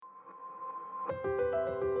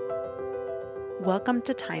Welcome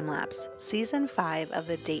to Time Lapse, Season 5 of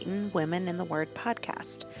the Dayton Women in the Word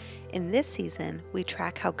podcast. In this season, we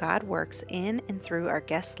track how God works in and through our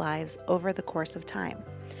guests' lives over the course of time.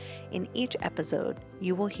 In each episode,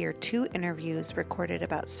 you will hear 2 interviews recorded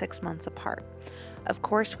about 6 months apart. Of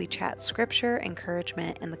course, we chat scripture,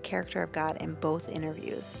 encouragement, and the character of God in both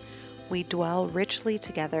interviews. We dwell richly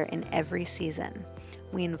together in every season.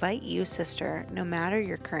 We invite you, sister, no matter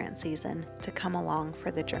your current season, to come along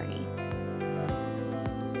for the journey.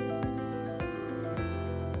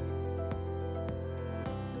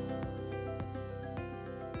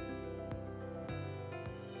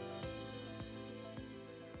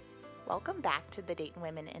 Welcome back to the Dayton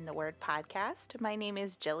Women in the Word podcast. My name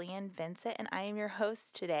is Jillian Vincent, and I am your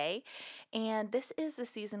host today. And this is the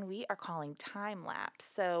season we are calling Time Lapse.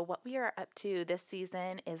 So what we are up to this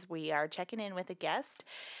season is we are checking in with a guest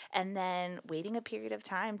and then waiting a period of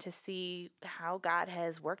time to see how God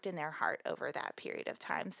has worked in their heart over that period of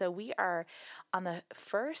time. So we are on the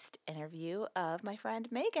first interview of my friend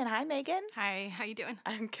Megan. Hi, Megan. Hi, how you doing?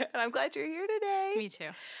 I'm good. I'm glad you're here today. Me too.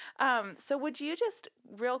 So would you just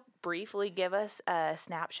real briefly give us a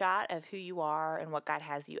snapshot of who you are and what God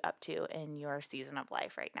has you up to in your season of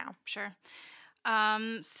life right now? Sure.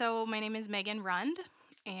 So my name is Megan Rund,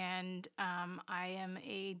 and I am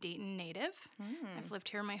a Dayton native. I've lived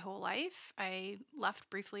here my whole life. I left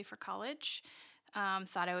briefly for college.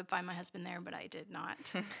 Thought I would find my husband there, but I did not.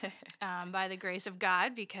 By the grace of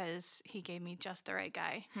God, because he gave me just the right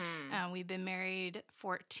guy. We've been married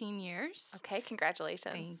 14 years. Okay,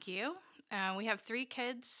 congratulations. Thank you. We have 3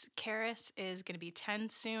 kids. Karis is going to be 10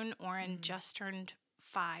 soon. Oren just turned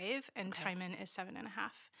 5, and Timon is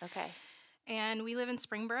 7.5. Okay. And we live in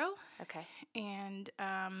Springboro. Okay. And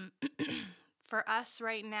for us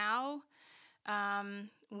right now,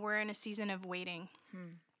 we're in a season of waiting.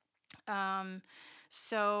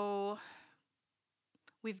 So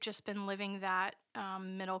we've just been living that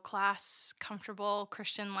middle class, comfortable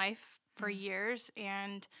Christian life for years.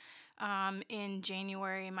 And in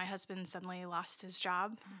January, my husband suddenly lost his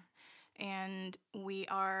job. And we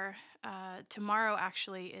are, tomorrow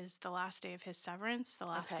actually is the last day of his severance, the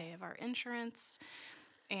last day of our insurance.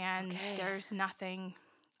 And there's nothing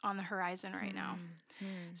on the horizon right now.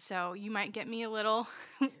 So you might get me a little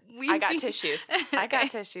weepy. I got tissues. I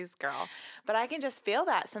got tissues, girl. But I can just feel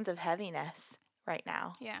that sense of heaviness right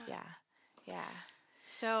now. Yeah. Yeah.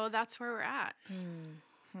 So that's where we're at.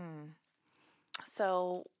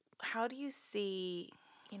 So how do you see,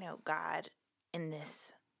 God in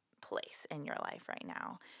this place in your life right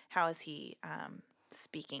now? How is he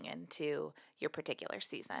speaking into your particular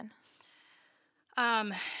season?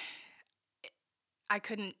 I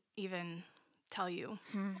couldn't even tell you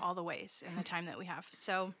all the ways in the time that we have.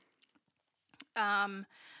 So I'll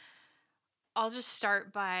just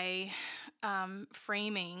start by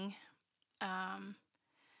framing.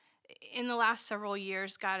 In the last several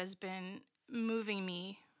years, God has been moving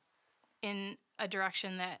me in a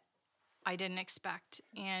direction that I didn't expect.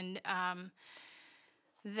 And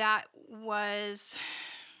that was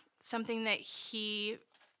something that he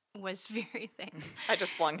was very thankful. I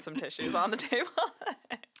just flung some tissues on the table.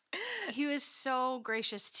 He was so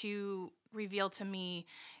gracious to reveal to me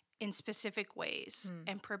in specific ways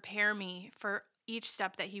and prepare me for each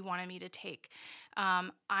step that he wanted me to take.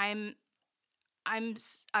 I'm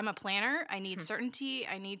a planner. I need certainty.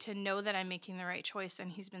 I need to know that I'm making the right choice.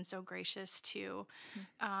 And he's been so gracious to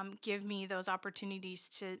give me those opportunities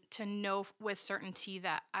to know with certainty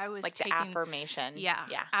that I was like taking the affirmation. Yeah,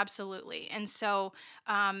 absolutely. And so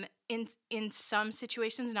in some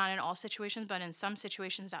situations, not in all situations, but in some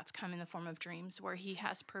situations, that's come in the form of dreams where he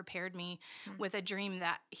has prepared me with a dream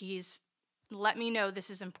that he's let me know this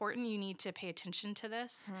is important. You need to pay attention to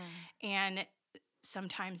this. And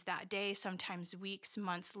sometimes that day, sometimes weeks,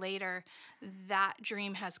 months later, that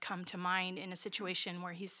dream has come to mind in a situation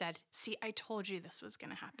where he said, see, I told you this was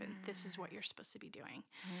going to happen. This is what you're supposed to be doing.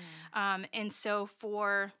 And so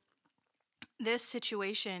for this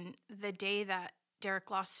situation, the day that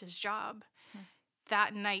Derek lost his job,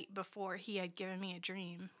 that night before, he had given me a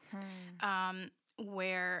dream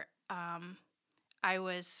where I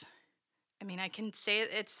can say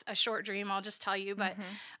it's a short dream. I'll just tell you, but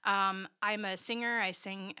I'm a singer. I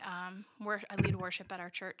sing. I lead worship at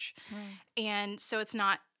our church, and so it's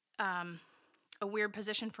not a weird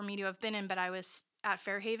position for me to have been in. But I was at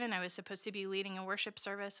Fairhaven. I was supposed to be leading a worship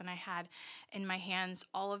service, and I had in my hands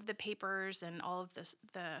all of the papers and all of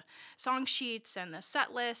the song sheets and the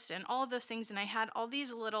set list and all of those things. And I had all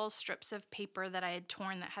these little strips of paper that I had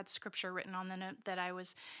torn that had scripture written on them that I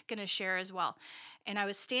was going to share as well. And I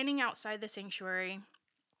was standing outside the sanctuary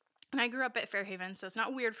And I grew up at Fairhaven, so it's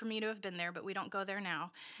not weird for me to have been there, but we don't go there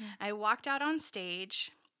now. I walked out on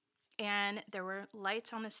stage, and there were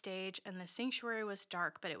lights on the stage, and the sanctuary was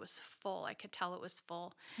dark, but it was full. I could tell it was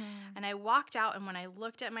full. And I walked out, and when I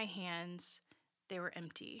looked at my hands, they were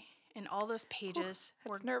empty. And all those pages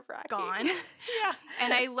were gone. Yeah.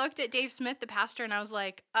 And I looked at Dave Smith, the pastor, and I was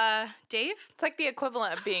like, Dave? It's like the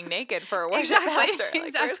equivalent of being naked for a worship pastor.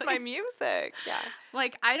 Like, where's my music? Yeah.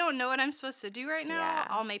 Like, I don't know what I'm supposed to do right now. Yeah.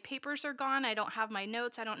 All my papers are gone. I don't have my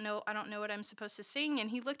notes. I don't know what I'm supposed to sing. And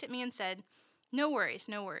he looked at me and said, no worries.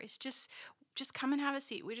 Just come and have a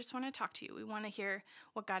seat. We just want to talk to you. We want to hear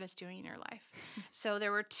what God is doing in your life. So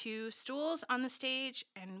there were 2 stools on the stage,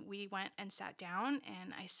 and we went and sat down,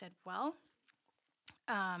 and I said, well,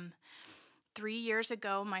 3 years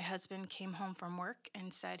ago, my husband came home from work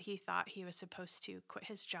and said he thought he was supposed to quit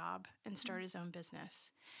his job and start his own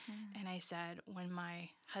business. And I said, when my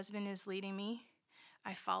husband is leading me,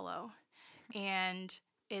 I follow. And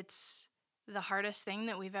it's the hardest thing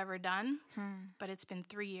that we've ever done, but it's been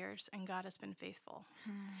 3 years, and God has been faithful.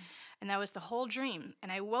 And that was the whole dream.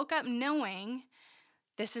 And I woke up knowing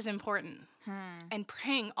this is important and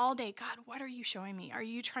praying all day, God, what are you showing me? Are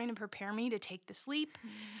you trying to prepare me to take this leap?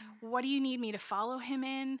 What do you need me to follow him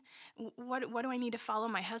in? What do I need to follow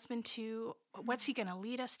my husband to? What's he going to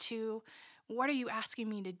lead us to? What are you asking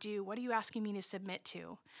me to do? What are you asking me to submit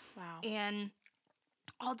to? Wow. And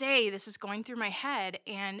all day, this is going through my head.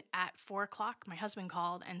 And at 4:00, my husband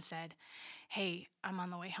called and said, hey, I'm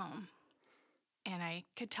on the way home. And I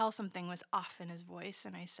could tell something was off in his voice.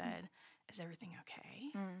 And I said, is everything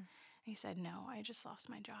okay? And he said, no, I just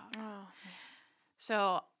lost my job. Oh.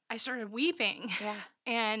 So I started weeping. Yeah.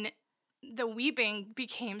 And the weeping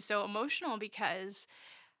became so emotional because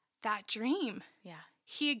that dream,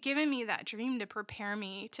 he had given me that dream to prepare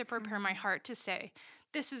me, to prepare my heart to say,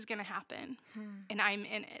 this is going to happen, and I'm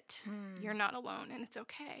in it. You're not alone, and it's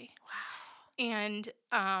okay. Wow. And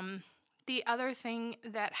the other thing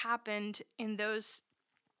that happened in those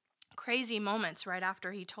crazy moments right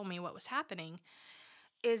after he told me what was happening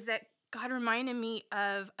is that God reminded me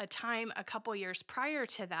of a time a couple years prior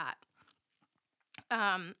to that.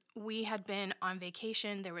 We had been on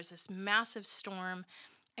vacation. There was this massive storm,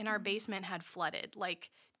 and our basement had flooded, like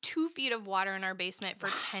 2 feet of water in our basement for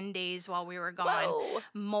 10 days while we were gone. Whoa.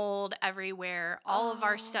 Mold everywhere. All of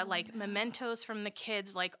our stuff, like mementos from the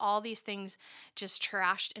kids, like all these things just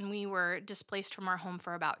trashed. And we were displaced from our home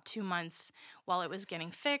for about 2 months while it was getting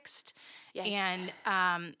fixed. Yikes. And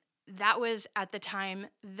that was at the time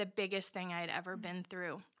the biggest thing I'd ever been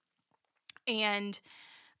through. And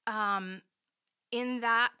in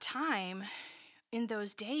that time, in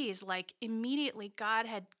those days, like immediately God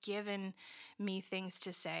had given me things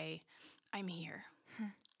to say, I'm here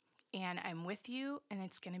and I'm with you and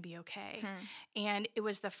it's going to be okay. And that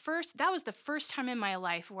was the first time in my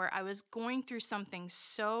life where I was going through something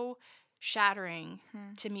so shattering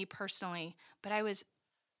to me personally, but I was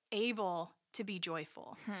able to be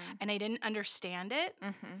joyful and I didn't understand it.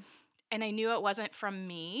 And I knew it wasn't from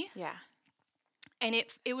me. Yeah. And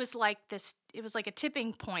it was like this, it was like a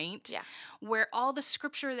tipping point where all the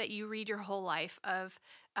scripture that you read your whole life of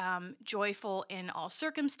joyful in all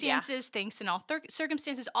circumstances, thanks in all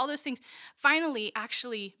circumstances, all those things finally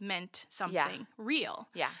actually meant something real.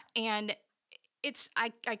 Yeah. And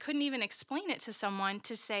I couldn't even explain it to someone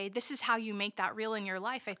to say, this is how you make that real in your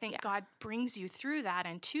life. I think God brings you through that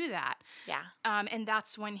and to that. Yeah. And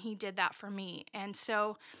that's when he did that for me. And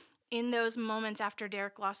so in those moments after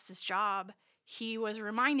Derek lost his job, he was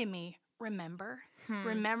reminding me, remember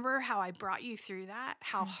how I brought you through that,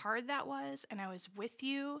 how hard that was, and I was with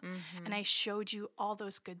you, and I showed you all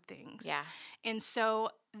those good things. Yeah. And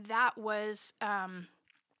so that was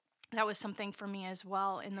something for me as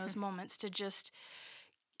well in those moments to just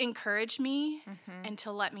encourage me and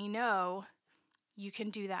to let me know you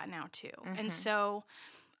can do that now too. And so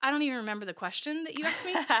I don't even remember the question that you asked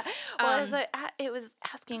me. Well, it was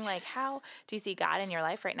asking like, how do you see God in your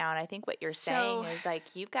life right now? And I think what you're saying is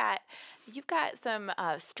like you've got some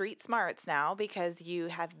street smarts now because you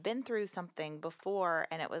have been through something before,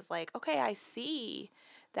 and it was like, okay, I see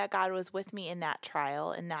that God was with me in that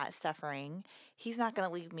trial, in that suffering. He's not going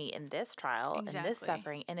to leave me in this trial, in this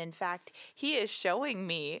suffering, and in fact, He is showing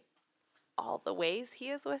me all the ways He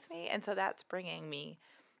is with me, and so that's bringing me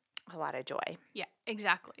a lot of joy. Yeah,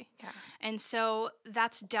 exactly. Yeah. And so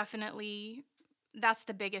that's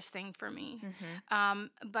the biggest thing for me.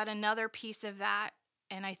 But another piece of that,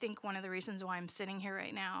 and I think one of the reasons why I'm sitting here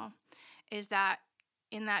right now, is that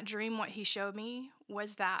in that dream, what he showed me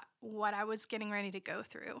was that what I was getting ready to go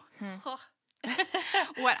through.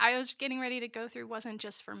 what I was getting ready to go through wasn't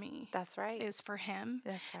just for me. That's right. It was for him.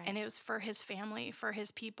 That's right. And it was for his family, for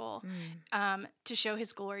his people, Mm. to show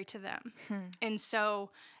his glory to them. Hmm. And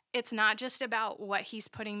so it's not just about what he's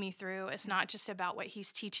putting me through. It's not just about what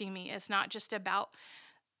he's teaching me. It's not just about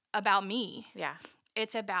me. Yeah.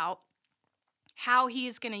 It's about how he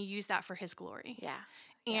is going to use that for his glory. Yeah.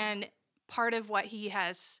 And part of what he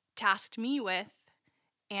has tasked me with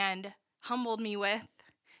and humbled me with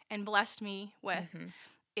and blessed me with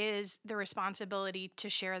is the responsibility to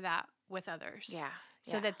share that with others. Yeah.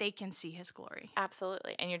 So that they can see his glory.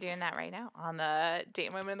 Absolutely. And you're doing that right now on the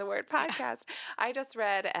Dating Women in the Word podcast. I just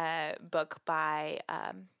read a book by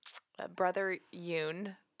Brother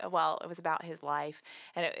Yoon. Well, it was about his life.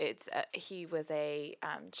 And he was a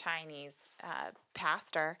Chinese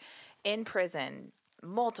pastor in prison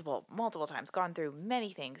multiple times, gone through many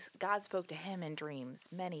things. God spoke to him in dreams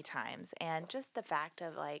many times. And just the fact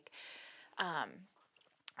of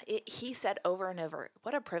he said over and over,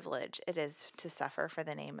 what a privilege it is to suffer for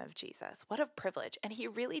the name of Jesus. What a privilege. And he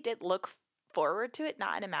really did look forward to it,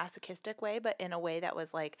 not in a masochistic way, but in a way that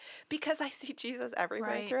was like, because I see Jesus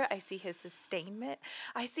everywhere through it. I see his sustainment.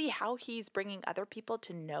 I see how he's bringing other people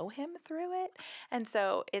to know him through it. And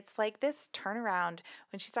so it's like this turnaround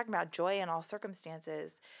when she's talking about joy in all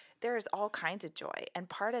circumstances. There's all kinds of joy. And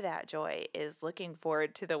part of that joy is looking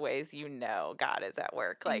forward to the ways God is at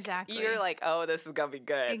work. Like, you're like, oh, this is going to be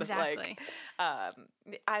good. Exactly.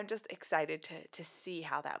 Like, I'm just excited to see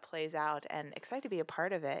how that plays out and excited to be a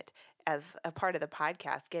part of it as a part of the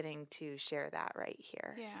podcast, getting to share that right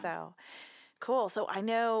here. Yeah. So cool. So I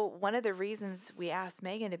know one of the reasons we asked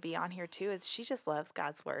Megan to be on here too is she just loves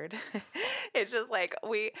God's word. It's just like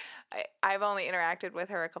I've only interacted with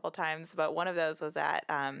her a couple times, but one of those was at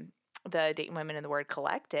the Dating Women in the Word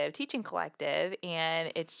teaching collective,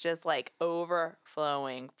 and it's just like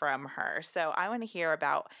overflowing from her. So I want to hear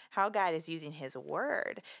about how God is using his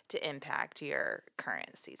word to impact your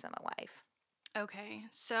current season of life. Okay.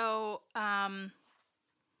 So, wow,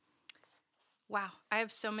 I have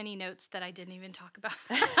so many notes that I didn't even talk about.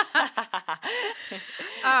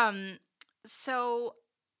 So,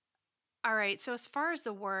 all right. So as far as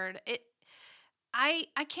the word, I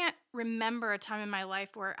can't remember a time in my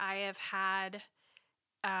life where I have had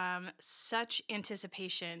such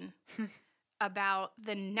anticipation about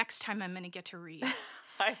the next time I'm going to get to read.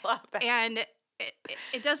 I love that. And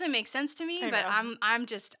it doesn't make sense to me, but I'm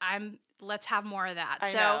let's have more of that.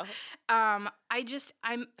 I'm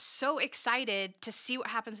so excited to see what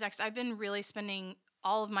happens next. I've been really spending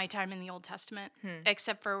all of my time in the Old Testament,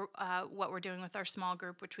 except for what we're doing with our small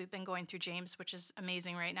group, which we've been going through James, which is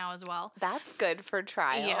amazing right now as well. That's good for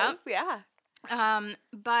trials. Yeah.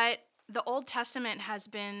 But the Old Testament has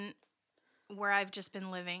been where I've just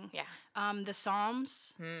been living. Yeah. The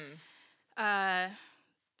Psalms.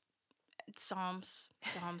 Psalms.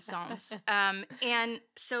 And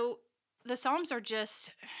so the Psalms are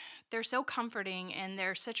just, they're so comforting, and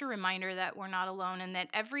they're such a reminder that we're not alone, and that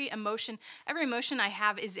every emotion I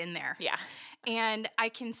have is in there. Yeah. And I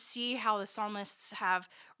can see how the psalmists have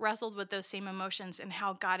wrestled with those same emotions and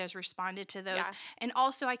how God has responded to those. Yeah. And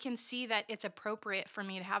also I can see that it's appropriate for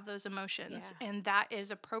me to have those emotions, and that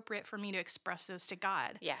is appropriate for me to express those to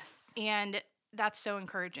God. Yes. And that's so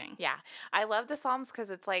encouraging. Yeah. I love the Psalms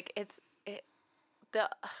because it's like,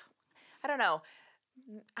 I don't know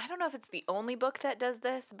if it's the only book that does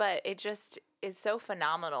this, but it just is so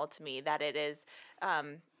phenomenal to me that it is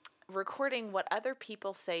recording what other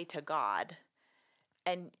people say to God,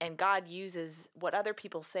 and God uses what other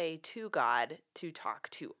people say to God to talk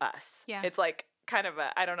to us. Yeah. It's like kind of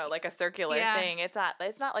like a circular thing. It's not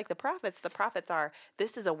like the prophets. The prophets are,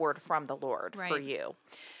 this is a word from the Lord for you.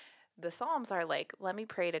 The Psalms are like, let me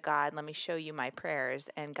pray to God, let me show you my prayers,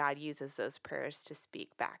 and God uses those prayers to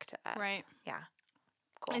speak back to us. Right. Yeah.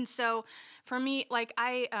 Cool. And so for me, like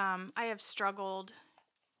I have struggled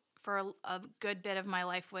for a good bit of my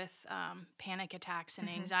life with panic attacks and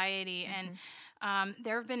anxiety. And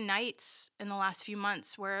there have been nights in the last few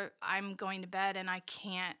months where I'm going to bed and I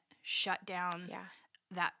can't shut down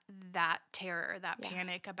that terror, that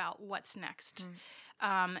panic about what's next.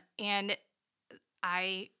 And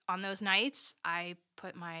on those nights, I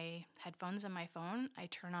put my headphones in my phone, I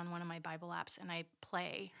turn on one of my Bible apps, and I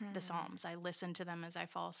play the Psalms. I listen to them as I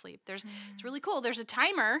fall asleep. It's really cool. There's a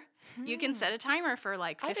timer. You can set a timer for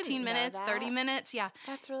like 15 minutes, 30 minutes. Yeah.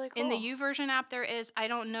 That's really cool. In the YouVersion app there is. I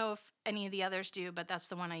don't know if any of the others do, but that's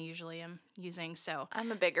the one I usually am using. So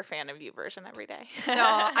I'm a bigger fan of YouVersion every day. So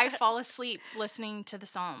I fall asleep listening to the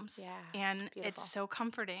Psalms. Yeah. And it's so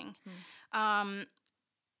comforting.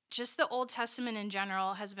 Just the Old Testament in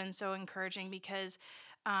general has been so encouraging because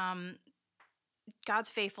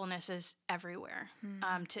God's faithfulness is everywhere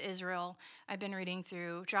to Israel. I've been reading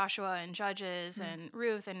through Joshua and Judges and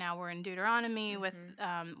Ruth, and now we're in Deuteronomy with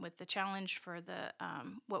the challenge for the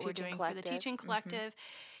what we're doing for the Teaching Collective.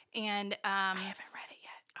 And I haven't read it yet.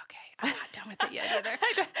 okay, I'm not done with it yet either.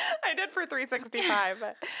 I did for 365,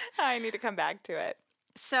 but I need to come back to it.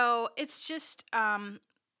 So it's just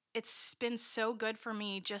it's been so good for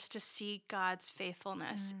me just to see God's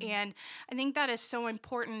faithfulness, and I think that is so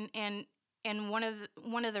important. And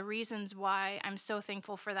one of the reasons why I'm so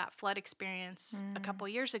thankful for that flood experience a couple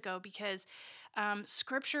years ago, because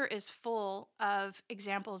Scripture is full of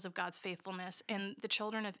examples of God's faithfulness, and the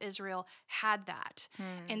children of Israel had that,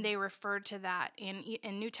 and they referred to that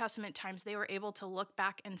in New Testament times. They were able to look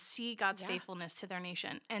back and see God's faithfulness to their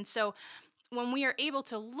nation, and so when we are able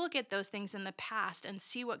to look at those things in the past and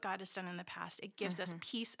see what God has done in the past, it gives us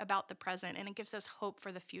peace about the present, and it gives us hope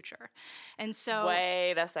for the future. And so,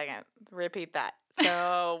 wait a second, repeat that.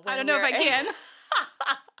 So I don't know if I can.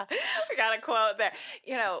 We got a quote there.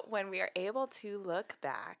 When we are able to look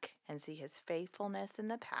back and see his faithfulness in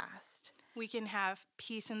the past, we can have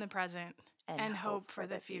peace in the present and hope for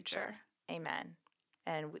the future. Amen.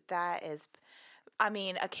 And that is,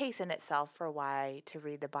 a case in itself for why to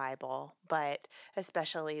read the Bible, but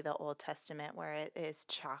especially the Old Testament, where it is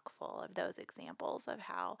chock full of those examples of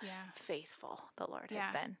how faithful the Lord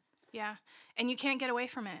has been. Yeah. And you can't get away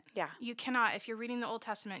from it. Yeah. You cannot. If you're reading the Old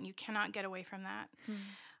Testament, you cannot get away from that.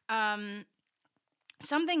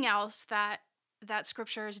 Something else that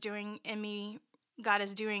Scripture is doing in me, God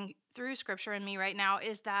is doing through Scripture in me right now,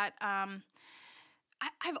 is that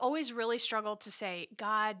I've always really struggled to say,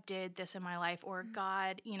 God did this in my life, or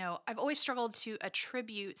God, I've always struggled to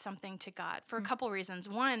attribute something to God for a couple reasons.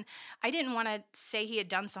 One, I didn't want to say he had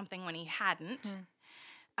done something when he hadn't.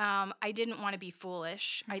 I didn't want to be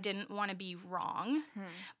foolish. I didn't want to be wrong.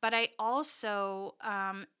 But I also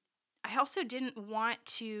didn't want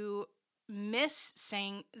to miss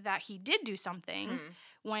saying that he did do something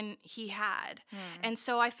when he had. And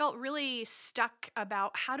so I felt really stuck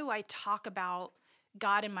about, how do I talk about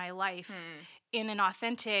God in my life in an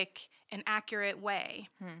authentic and accurate way?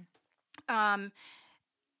 And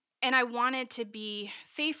I wanted to be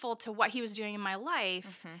faithful to what he was doing in my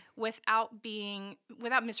life without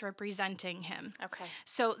misrepresenting him. Okay.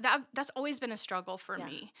 So that's always been a struggle for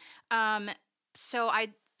me. So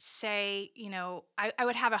I'd say, I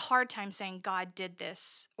would have a hard time saying God did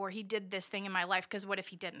this, or he did this thing in my life, because what if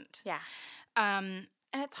he didn't? Yeah. And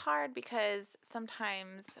it's hard because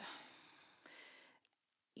sometimes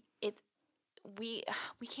we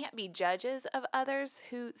can't be judges of others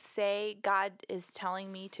who say God is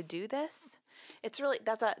telling me to do this.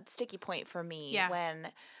 That's a sticky point for me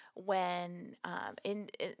when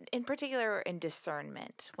in particular in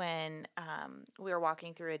discernment, when we are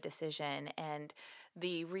walking through a decision and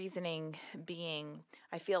the reasoning being,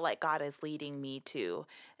 I feel like God is leading me to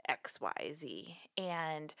X, Y, Z,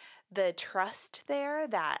 and the trust there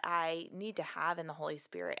that I need to have in the Holy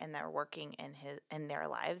Spirit, and they're working in their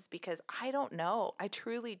lives, because I don't know. I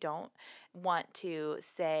truly don't want to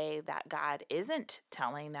say that God isn't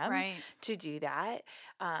telling them to do that.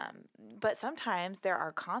 But sometimes there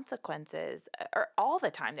are consequences, or all the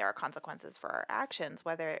time there are consequences for our actions,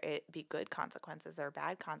 whether it be good consequences or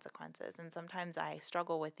bad consequences. And sometimes I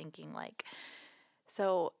struggle with thinking like,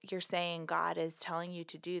 so you're saying God is telling you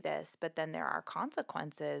to do this, but then there are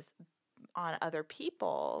consequences on other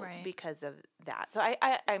people because of that. So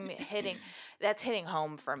I'm that's hitting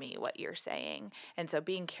home for me, what you're saying. And so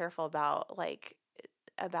being careful about,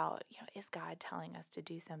 is God telling us to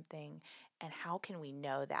do something, and how can we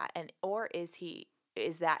know that? And, or is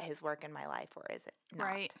that his work in my life, or is it not?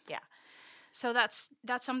 Right. Yeah. So that's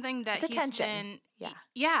something that he's been,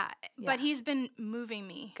 but he's been moving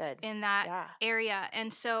me in that area.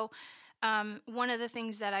 And so one of the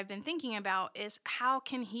things that I've been thinking about is, how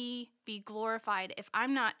can he be glorified if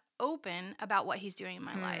I'm not open about what he's doing in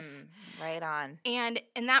my life? Right on. And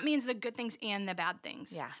that means the good things and the bad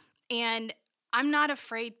things. Yeah. And I'm not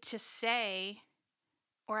afraid to say,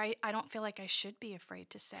 or I don't feel like I should be afraid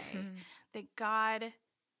to say, that God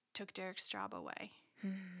took Derek's job away.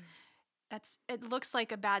 It looks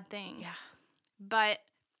like a bad thing. Yeah. But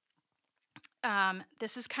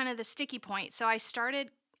this is kind of the sticky point. So I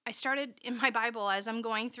started in my Bible, as I'm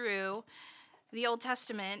going through the Old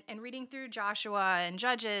Testament and reading through Joshua and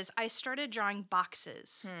Judges, I started drawing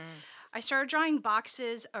boxes. I started drawing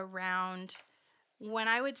boxes around when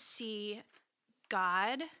I would see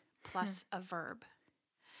God plus a verb.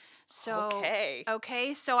 So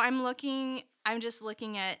so I'm just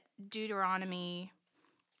looking at Deuteronomy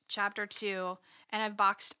chapter 2, and I've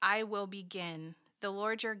boxed, I will begin the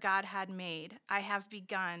Lord your God had made. I have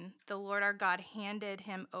begun. The Lord our God handed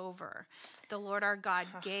him over. The Lord our God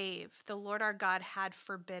gave. The Lord our God had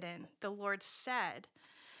forbidden. The Lord said.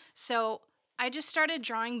 So I just started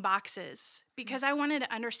drawing boxes because I wanted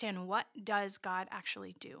to understand, what does God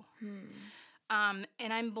actually do? And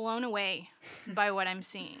I'm blown away by what I'm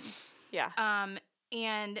seeing. Yeah.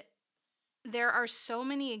 And there are so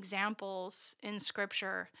many examples in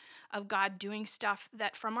Scripture of God doing stuff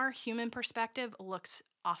that from our human perspective looks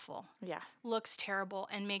awful, Yeah. looks terrible,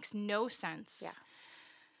 and makes no sense. Yeah.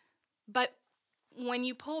 But when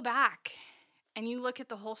you pull back and you look at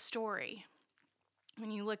the whole story, when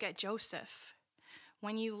you look at Joseph,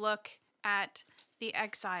 when you look at the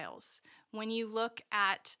exiles, when you look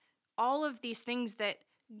at all of these things that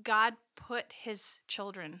God put his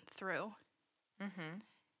children through,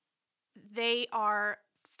 they are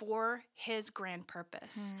for his grand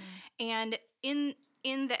purpose. And in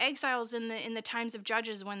the exiles, in the times of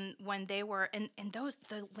Judges, when they were, and those,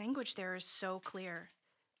 the language there is so clear.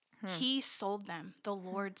 He sold them. The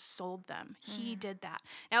Lord sold them. He did that.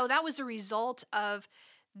 Now, that was a result of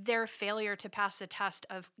their failure to pass the test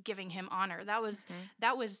of giving him honor. That was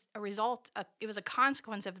a result of, it was a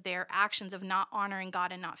consequence of their actions of not honoring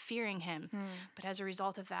God and not fearing him. But as a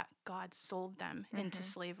result of that, God sold them into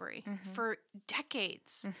slavery for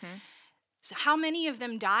decades. So how many of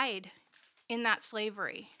them died in that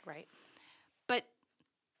slavery? Right. But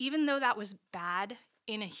even though that was bad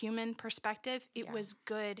in a human perspective, it was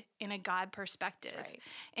good in a God perspective. Right.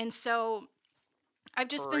 And so I've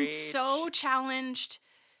just been so challenged.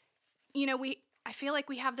 You know, I feel like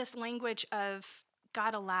we have this language of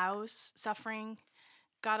God allows suffering.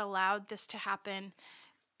 God allowed this to happen.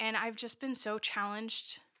 And I've just been so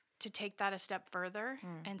challenged to take that a step further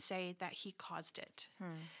and say that he caused it.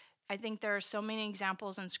 I think there are so many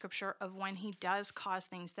examples in Scripture of when he does cause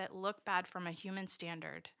things that look bad from a human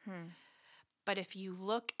standard. But if you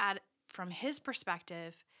look at it from his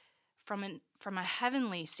perspective, from a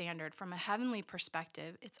heavenly standard, from a heavenly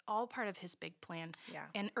perspective, it's all part of his big plan. Yeah.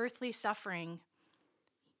 And earthly suffering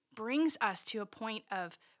brings us to a point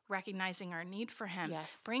of recognizing our need for him,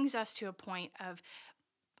 brings us to a point of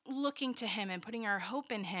looking to him and putting our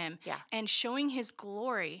hope in him and showing his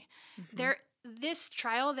glory. This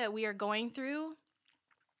trial that we are going through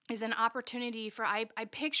is an opportunity for, I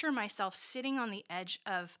picture myself sitting on the edge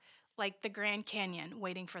of like the Grand Canyon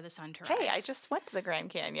waiting for the sun to rise. Hey, I just went to the Grand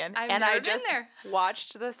Canyon. I've and never I been just there.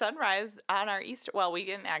 watched the sunrise on our Easter. Well, we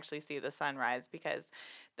didn't actually see the sunrise because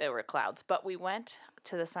there were clouds, but we went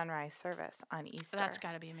to the sunrise service on Easter. That's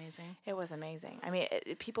got to be amazing. It was amazing. I mean,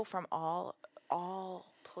 people from all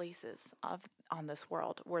places on this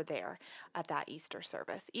world were there at that Easter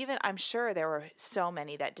service. Even, I'm sure there were so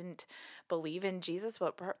many that didn't believe in Jesus,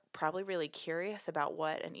 but probably really curious about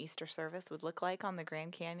what an Easter service would look like on the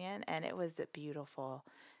Grand Canyon. And it was a beautiful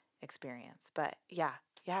experience. But yeah,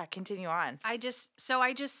 continue on.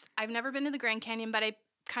 I've never been to the Grand Canyon, but I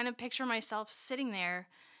kind of picture myself sitting there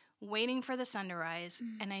waiting for the sun to rise,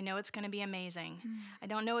 and I know it's going to be amazing. I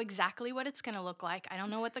don't know exactly what it's going to look like. I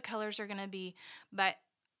don't know what the colors are going to be, but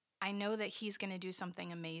I know that he's going to do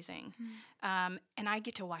something amazing, and I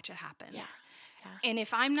get to watch it happen. Yeah. And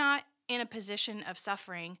if I'm not in a position of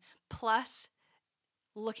suffering, plus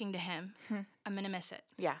looking to him, I'm going to miss it.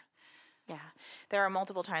 Yeah. There are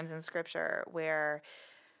multiple times in Scripture where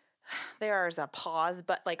there's a pause,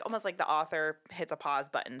 but like almost like the author hits a pause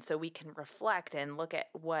button so we can reflect and look at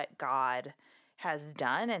what God has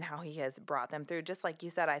done and how he has brought them through. Just like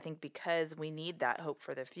you said, I think because we need that hope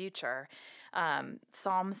for the future.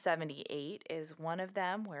 Psalm 78 is one of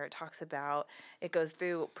them where it talks about, it goes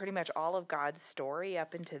through pretty much all of God's story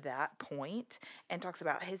up into that point and talks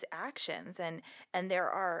about his actions. And there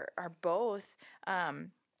are both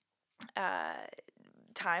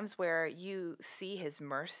times where you see his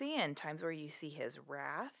mercy and times where you see his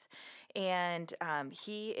wrath. And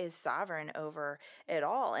he is sovereign over it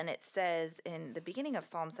all. And it says in the beginning of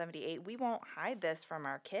Psalm 78, we won't hide this from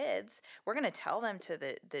our kids. We're going to tell them to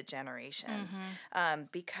the generations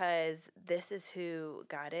because this is who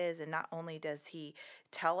God is. And not only does he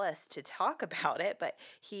tell us to talk about it, but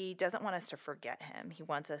he doesn't want us to forget him. He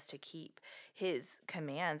wants us to keep his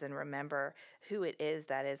commands and remember who it is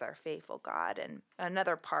that is our faithful God. And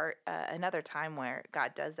another time where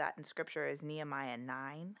God does that in Scripture is Nehemiah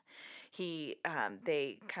 9.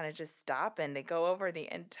 They kind of just stop and they go over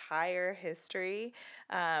the entire history,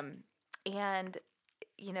 and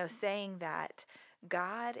saying that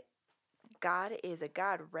God is a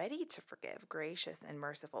God ready to forgive, gracious and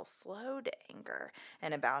merciful, slow to anger,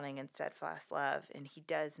 and abounding in steadfast love, and he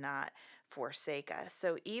does not forsake us.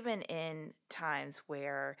 So even in times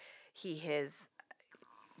where he has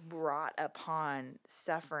brought upon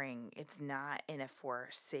suffering, it's not in a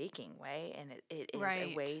forsaking way, and it is a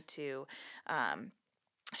Right. way to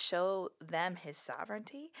show them his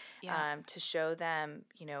sovereignty, Yeah. to show them,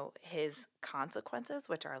 his consequences,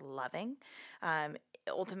 which are loving,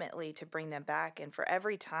 ultimately to bring them back. And for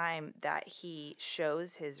every time that he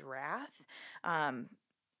shows his wrath,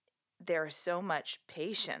 there's so much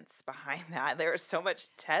patience behind that. There's so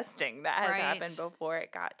much testing that has happened Right. before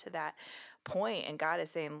it got to that point. And God is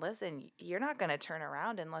saying, listen, you're not going to turn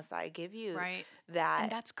around unless I give you Right. that.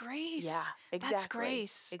 And that's grace. Yeah, exactly. That's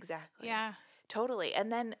grace. Exactly. Yeah. Totally.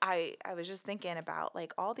 And then I was just thinking about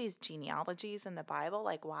like all these genealogies in the Bible,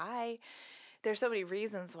 like why there's so many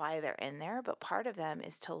reasons why they're in there, but part of them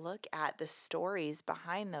is to look at the stories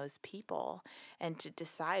behind those people and to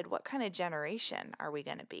decide what kind of generation are we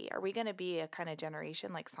going to be? Are we going to be a kind of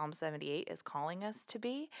generation like Psalm 78 is calling us to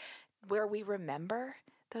be, where we remember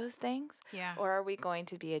those things? Yeah. Or are we going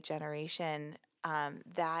to be a generation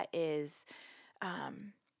that is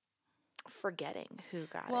forgetting who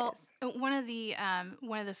God Well, is? one of the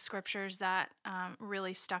scriptures that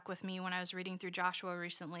really stuck with me when I was reading through Joshua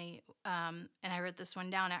recently, and I wrote this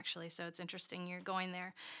one down actually, so it's interesting you're going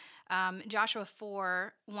there. Joshua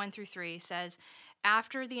 4:1-3 says,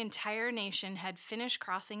 "After the entire nation had finished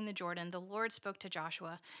crossing the Jordan, the Lord spoke to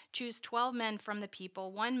Joshua, 'Choose 12 men from the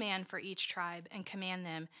people, 1 man for each tribe, and command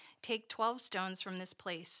them, take 12 stones from this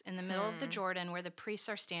place in the middle of the Jordan where the priests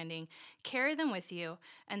are standing, carry them with you,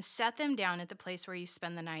 and set them down at the place where you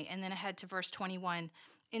spend the night.'" And then ahead to verse 21,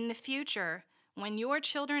 "In the future, when your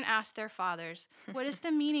children ask their fathers, 'What is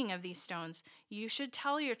the meaning of these stones?' you should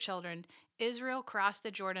tell your children, 'Israel crossed the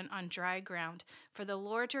Jordan on dry ground, for the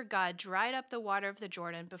Lord your God dried up the water of the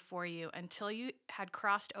Jordan before you until you had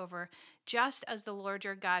crossed over, just as the Lord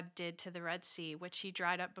your God did to the Red Sea, which he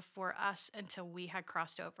dried up before us until we had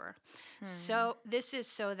crossed over.'" So this is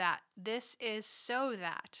so that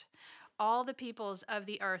all the peoples of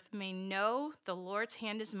the earth may know the Lord's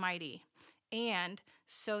hand is mighty, and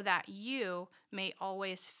so that you may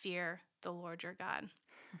always fear the Lord your God.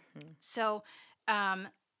 So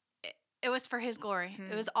it was for his glory.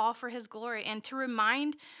 It was all for his glory. And to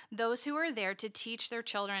remind those who are there to teach their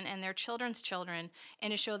children and their children's children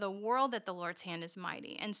and to show the world that the Lord's hand is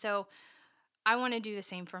mighty. And so I want to do the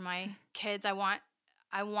same for my kids. I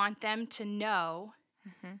want them to know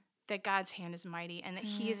that God's hand is mighty and that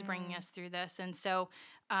he is bringing us through this. And so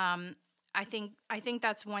I think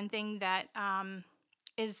that's one thing that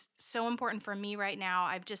is so important for me right now.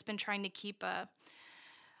 I've just been trying to keep a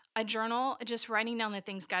journal, just writing down the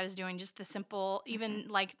things God is doing, just the simple, even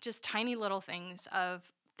like just tiny little things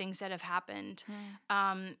of things that have happened.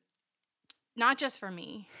 Not just for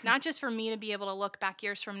me to be able to look back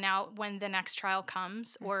years from now when the next trial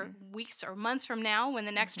comes, or weeks or months from now when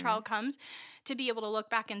the next trial comes, to be able to look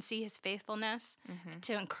back and see his faithfulness,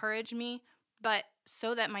 to encourage me, but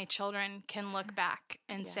so that my children can look back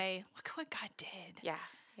and say, look what God did. Yeah.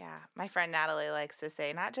 Yeah. My friend Natalie likes to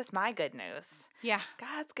say, not just my good news. Yeah.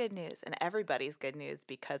 God's good news and everybody's good news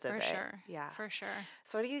because of it. For sure. Yeah. For sure.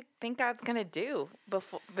 So what do you think God's going to do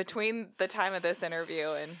between the time of this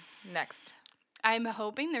interview and next? I'm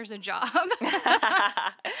hoping there's a job.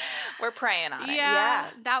 We're praying on it. Yeah.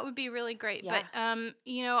 That would be really great. Yeah.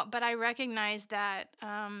 But, but I recognize that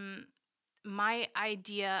my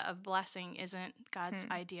idea of blessing isn't God's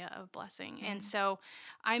idea of blessing. And so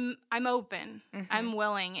I'm open. I'm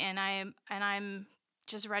willing, and I'm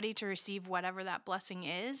just ready to receive whatever that blessing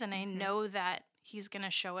is, and I know that he's going to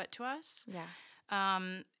show it to us. Yeah.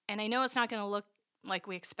 And I know it's not going to look like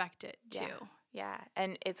we expect it to. Yeah.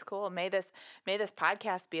 And it's cool. May this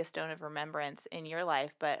podcast be a stone of remembrance in your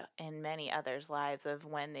life, but in many others' lives, of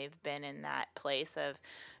when they've been in that place of,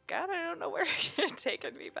 God, I don't know where you're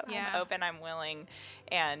taking me, but I'm open, I'm willing.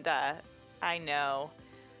 And I know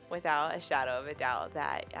without a shadow of a doubt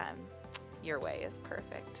that your way is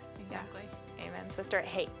perfect. Exactly. Yeah. Amen. Sister,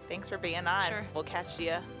 hey, thanks for being on. Sure. We'll catch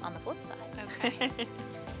you on the flip side. Okay.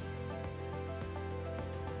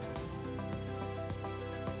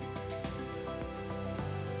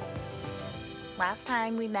 Last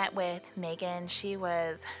time we met with Megan, she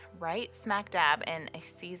was right smack dab in a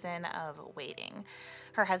season of waiting.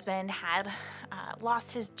 Her husband had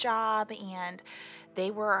lost his job, and they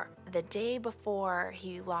were the day before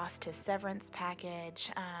he lost his severance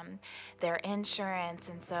package, their insurance,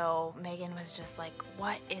 and so Megan was just like,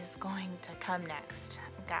 what is going to come next,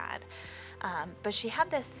 God? But she had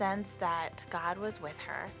this sense that God was with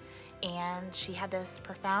her, and she had this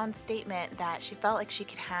profound statement that she felt like she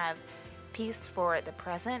could have peace for the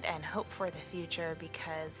present and hope for the future,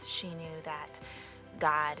 because she knew that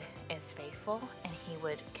God is faithful and he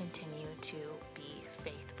would continue to be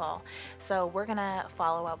faithful. So we're going to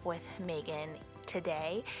follow up with Megan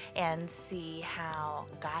today and see how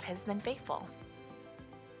God has been faithful.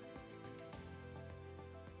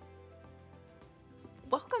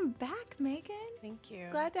 Welcome back, Megan. Thank you.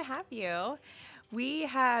 Glad to have you.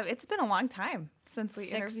 It's been a long time since we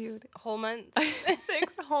interviewed. 6 whole months.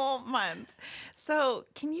 6 whole months. So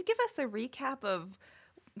can you give us a recap of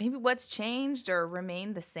maybe what's changed or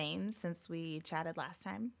remained the same since we chatted last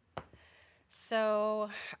time? So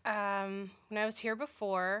when I was here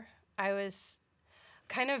before, I was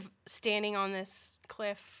kind of standing on this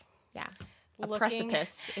cliff. Yeah.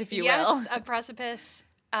 Precipice, if you will. Yes, a precipice.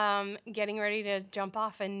 Getting ready to jump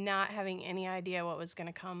off and not having any idea what was going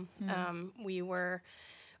to come. We were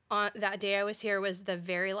on that day I was here was the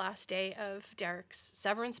very last day of Derek's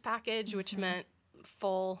severance package, which meant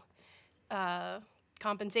full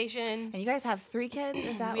compensation. And you guys have 3 kids?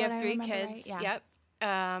 Is that we what have I 3 remember kids. right? Yeah.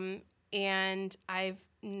 Yep. And I've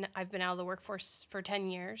been out of the workforce for 10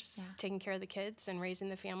 years, taking care of the kids and raising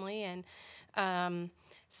the family. And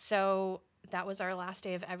so that was our last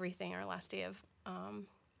day of everything, our last day of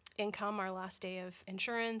income, our last day of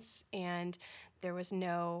insurance, and there was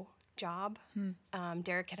no job.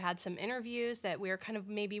 Derek had some interviews that we were kind of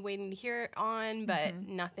maybe waiting to hear on, but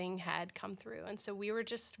nothing had come through. And so we were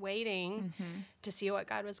just waiting to see what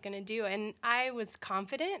God was going to do. And I was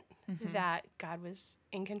confident that God was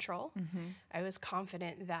in control. I was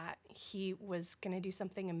confident that he was going to do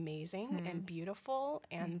something amazing and beautiful,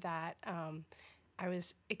 and that I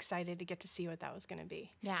was excited to get to see what that was going to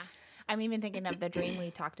be. Yeah. I'm even thinking of the dream we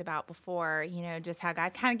talked about before, just how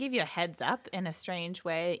God kind of gave you a heads up in a strange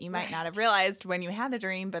way that you might not have realized when you had the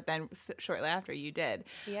dream, but then shortly after you did.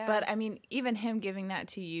 Yeah. But I mean, even him giving that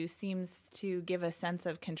to you seems to give a sense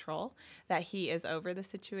of control, that he is over the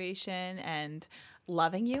situation and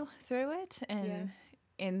loving you through it and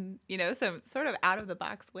in, some sort of out of the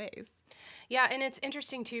box ways. Yeah. And it's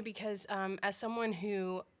interesting too, because as someone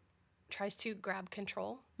who tries to grab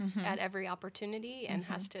control at every opportunity and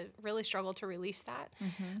has to really struggle to release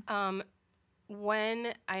that.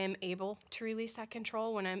 When I am able to release that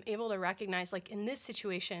control, when I'm able to recognize, like in this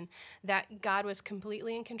situation, that God was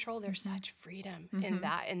completely in control, there's such freedom in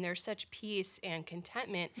that, and there's such peace and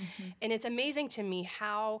contentment. And it's amazing to me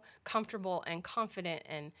how comfortable and confident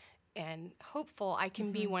and hopeful I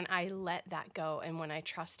can be when I let that go and when I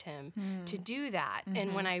trust him to do that.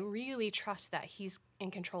 And when I really trust that he's in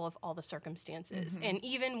control of all the circumstances. And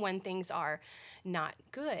even when things are not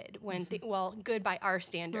good, when good by our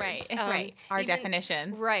standards. Right. Our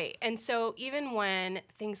definitions. Right. And so even when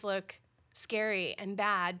things look scary and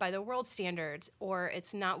bad by the world standards, or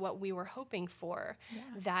it's not what we were hoping for,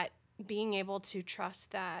 that being able to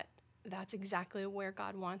trust that that's exactly where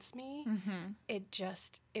God wants me.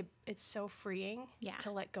 It's so freeing to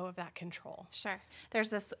let go of that control. Sure. There's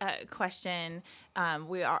this question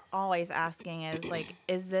we are always asking is like,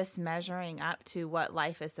 is this measuring up to what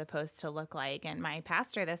life is supposed to look like? And my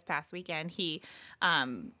pastor this past weekend, he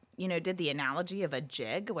did the analogy of a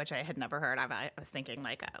jig, which I had never heard of. I was thinking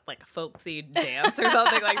like a folksy dance or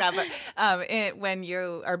something like that. But when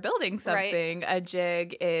you are building something, a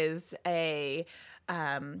jig is a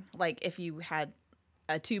like if you had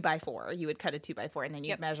a 2x4, you would cut a 2x4 and then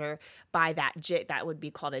you'd measure by that jig. That would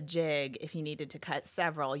be called a jig. If you needed to cut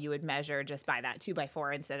several, you would measure just by that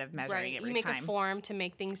 2x4 instead of measuring every time. You make a form to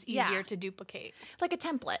make things easier to duplicate. Like a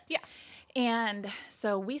template. Yeah. And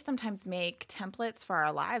so we sometimes make templates for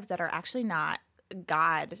our lives that are actually not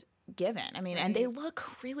God given. I mean, and they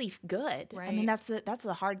look really good. Right. I mean, that's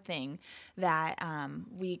the hard thing that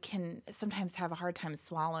we can sometimes have a hard time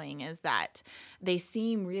swallowing, is that they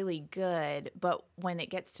seem really good, but when it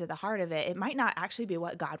gets to the heart of it, it might not actually be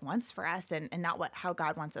what God wants for us, and not how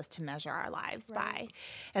God wants us to measure our lives by.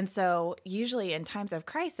 And so usually in times of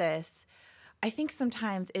crisis, I think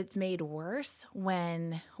sometimes it's made worse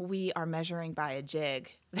when we are measuring by a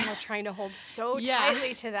jig. We're trying to hold so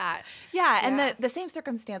tightly to that. Yeah, and the same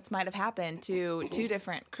circumstance might have happened to 2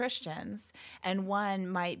 different Christians, and one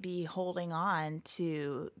might be holding on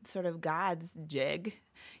to sort of God's jig,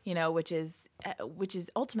 which is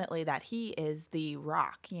ultimately that he is the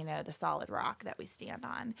rock, the solid rock that we stand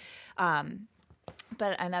on.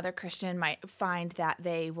 But another Christian might find that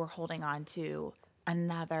they were holding on to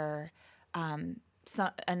another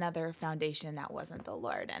foundation that wasn't the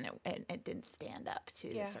Lord, and it didn't stand up to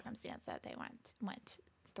the circumstance that they went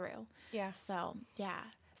through. Yeah. So,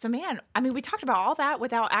 So, man, I mean, we talked about all that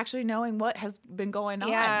without actually knowing what has been going on.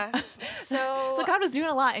 Yeah. So God was doing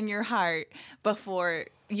a lot in your heart before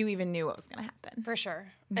you even knew what was going to happen. For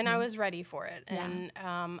sure. And I was ready for it. And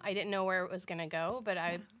I didn't know where it was going to go, but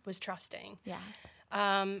I was trusting. Yeah.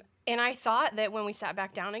 And I thought that when we sat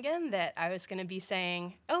back down again that I was going to be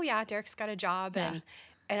saying, oh, yeah, Derek's got a job. Yeah.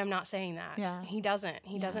 And I'm not saying that. Yeah. He doesn't.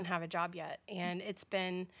 He doesn't have a job yet. And it's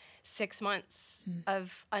been 6 months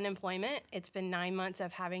of unemployment. It's been 9 months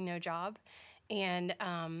of having no job. And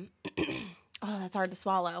oh, that's hard to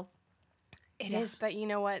swallow. It is. But you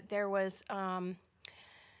know what? There was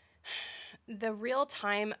the real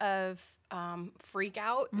time of freak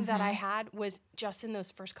out that I had was just in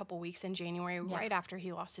those first couple weeks in January, right after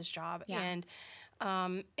he lost his job. Yeah.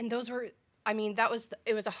 And those were, I mean,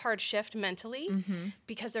 it was a hard shift mentally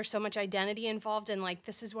because there's so much identity involved in like,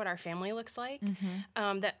 this is what our family looks like.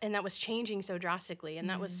 That was changing so drastically, and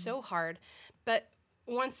that was so hard. But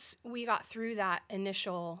once we got through that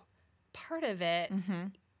initial part of it,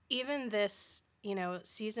 even this,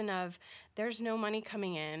 season of there's no money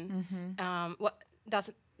coming in,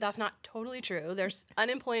 that's not totally true. There's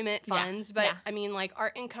unemployment funds, but I mean, like,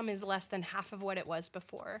 our income is less than half of what it was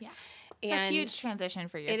before. Yeah. It's a huge transition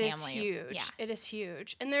for your family. It is huge. Yeah. It is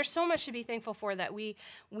huge. And there's so much to be thankful for that we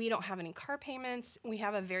don't have any car payments. We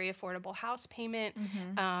have a very affordable house payment.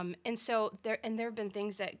 And so there have been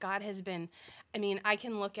things that God has been, I mean, I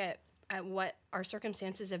can look at what our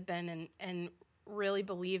circumstances have been and really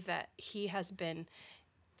believe that He has been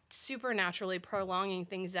supernaturally prolonging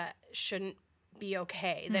things that shouldn't be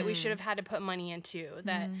okay, that we should have had to put money into,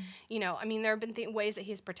 that, I mean, there have been ways that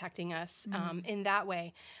He's protecting us in that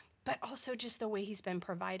way, but also just the way He's been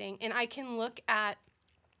providing. And I can look at,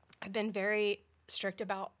 I've been very strict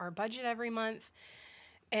about our budget every month,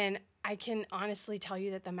 and I can honestly tell you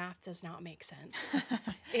that the math does not make sense.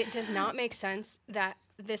 It does not make sense that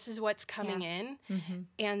this is what's coming in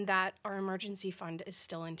and that our emergency fund is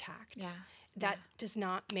still intact. Yeah. That does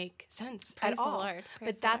not make sense at all.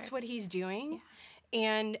 But that's what He's doing.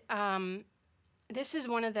 Yeah. And this is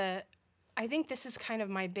one of the, I think this is kind of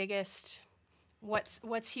my biggest,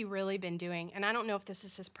 what's He really been doing? And I don't know if this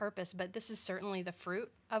is His purpose, but this is certainly the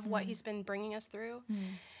fruit of what He's been bringing us through,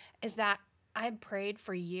 is that I prayed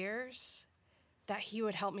for years that He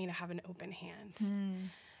would help me to have an open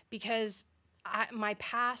hand. Because my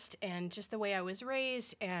past and just the way I was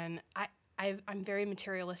raised, and I'm very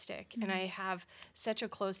materialistic, and I have such a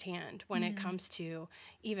closed hand when it comes to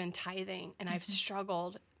even tithing. And I've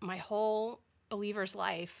struggled my whole believer's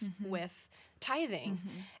life with tithing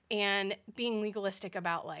and being legalistic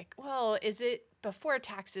about, like, well, is it before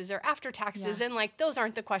taxes or after taxes? And like, those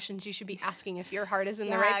aren't the questions you should be asking if your heart is in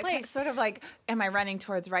the right place. Sort of like, am I running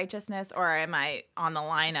towards righteousness, or am I on the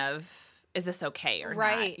line of, is this okay or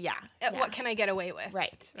not? Yeah. What can I get away with?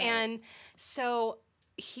 Right. And so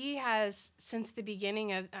He has, since the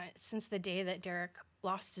beginning of, since the day that Derek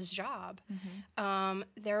lost his job,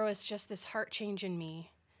 there was just this heart change in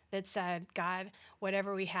me that said, God,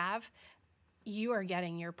 whatever we have, You are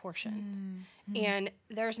getting your portion. And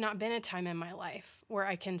there's not been a time in my life where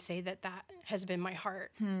I can say that has been my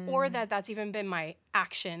heart, or that's even been my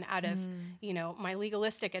action out of, my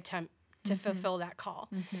legalistic attempt to fulfill that call.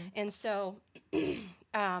 And so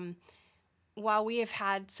while we have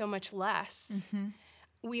had so much less,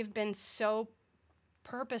 we have been so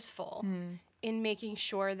purposeful in making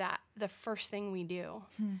sure that the first thing we do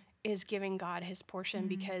is giving God His portion,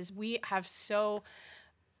 because we have so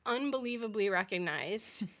unbelievably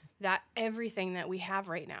recognized that everything that we have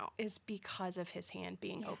right now is because of His hand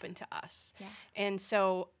being open to us. Yeah. And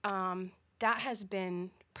so that has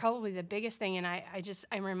been probably the biggest thing. And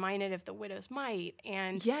I'm reminded of the widow's mite.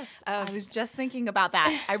 And yes, I was just thinking about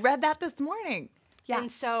that. I read that this morning. Yeah.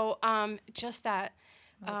 And so just that,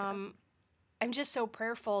 I'm just so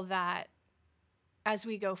prayerful that as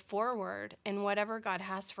we go forward and whatever God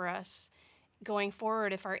has for us going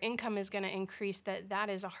forward, if our income is going to increase, that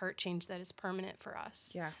is a heart change that is permanent for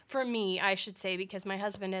us. Yeah. For me, I should say, because my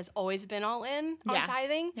husband has always been all in on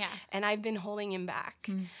tithing, and I've been holding him back.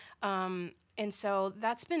 And so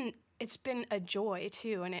it's been a joy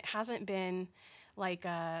too, and it hasn't been like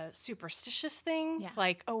a superstitious thing,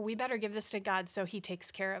 like, oh, we better give this to God so He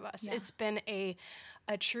takes care of us. It's been a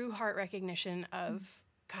true heart recognition of,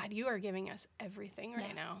 God, You are giving us everything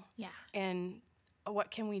right now. Yeah. And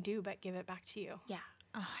what can we do but give it back to You? Yeah.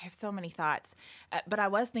 Oh, I have so many thoughts. But I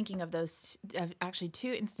was thinking of those, actually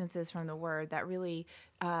two instances from the Word that really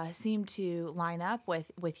seem to line up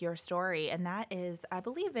with your story. And that is, I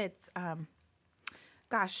believe it's,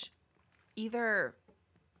 either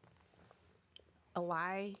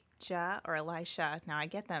Elijah or Elisha. Now I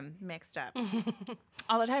get them mixed up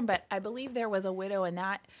all the time. But I believe there was a widow in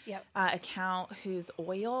that account whose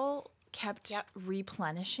oil kept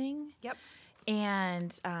replenishing. Yep.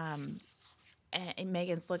 And and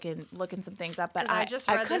Megan's looking some things up, but I just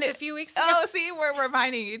read this a few weeks ago. Oh, see, we're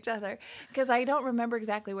reminding each other because I don't remember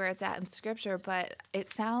exactly where it's at in Scripture, but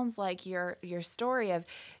it sounds like your story of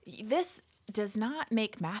this does not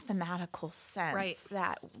make mathematical sense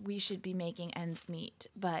that we should be making ends meet,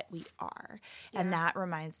 but we are, and that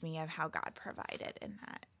reminds me of how God provided in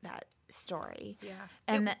that story. Yeah,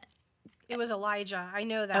 and it was Elijah. I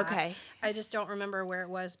know that. Okay, I just don't remember where it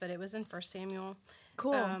was, but it was in 1 Samuel.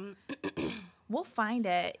 Cool. We'll find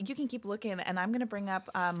it. You can keep looking, and I'm going to bring up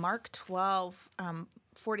Mark 12,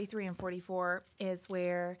 43 and 44 is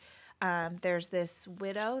where there's this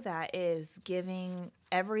widow that is giving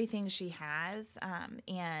everything she has,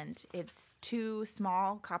 and it's 2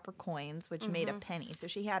 small copper coins, which made a penny. So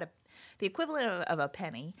she had the equivalent of a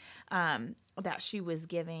penny that she was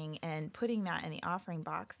giving and putting that in the offering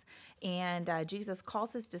box. And Jesus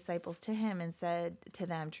calls his disciples to him and said to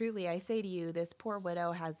them, "Truly, I say to you, this poor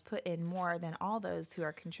widow has put in more than all those who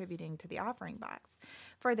are contributing to the offering box.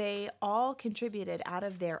 For they all contributed out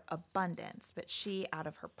of their abundance, but she, out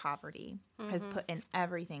of her poverty, has put in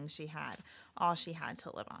everything she had, all she had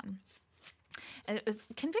to live on." And it was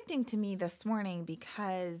convicting to me this morning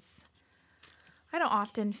because I don't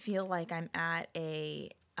often feel like I'm at a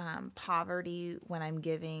poverty when I'm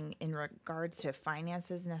giving in regards to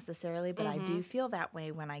finances necessarily, but I do feel that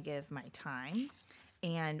way when I give my time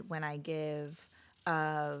and when I give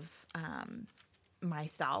of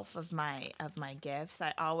myself, of my gifts.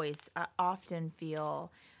 I often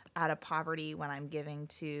feel out of poverty when I'm giving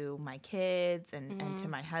to my kids and to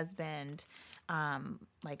my husband.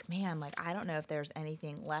 Like, man, like I don't know if there's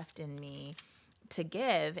anything left in me to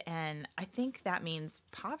give, and I think that means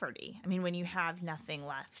poverty. I mean, when you have nothing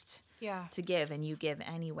left to give and you give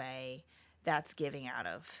anyway, that's giving out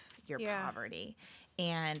of your poverty.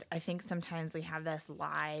 And I think sometimes we have this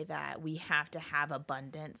lie that we have to have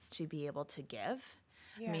abundance to be able to give.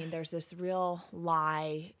 I mean, there's this real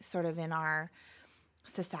lie sort of in our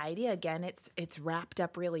society. Again, it's wrapped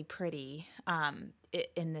up really pretty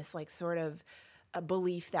in this like sort of a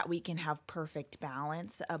belief that we can have perfect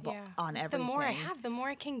balance on everything. The more I have, the more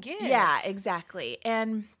I can give. Yeah, exactly.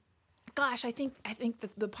 And gosh, I think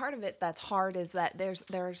the part of it that's hard is that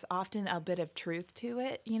there's often a bit of truth to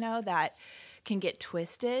it, that can get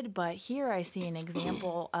twisted. But here I see an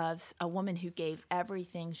example of a woman who gave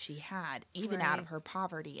everything she had, even out of her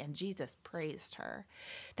poverty, and Jesus praised her.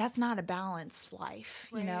 That's not a balanced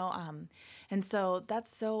life, and so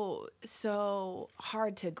that's so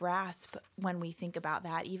hard to grasp when we think about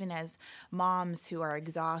that, even as moms who are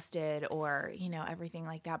exhausted or, everything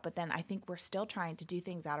like that. But then I think we're still trying to do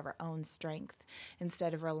things out of our own strength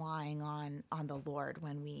instead of relying on the Lord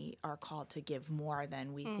when we are called to give more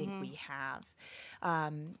than we think we have,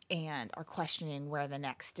 and are questioning where the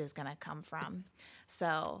next is going to come from.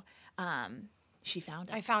 So she found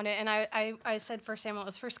it. I found it, and I said 1 Samuel. It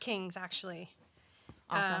was 1 Kings, actually.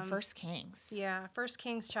 Awesome. 1 Kings. Yeah, 1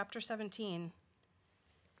 Kings chapter 17.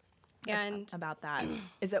 And about that,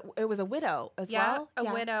 it was a widow as well? Yeah,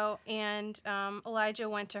 a widow, and Elijah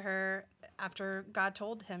went to her after God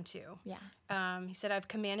told him to. Yeah. He said, "I've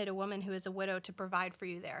commanded a woman who is a widow to provide for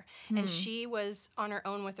you there." And she was on her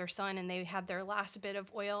own with her son, and they had their last bit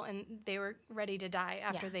of oil, and they were ready to die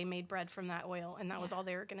after they made bread from that oil, and that was all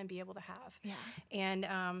they were going to be able to have. Yeah. And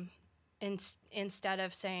instead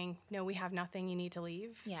of saying, "No, we have nothing, you need to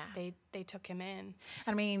leave," they took him in.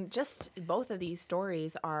 I mean, just both of these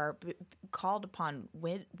stories are called upon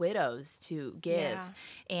widows to give.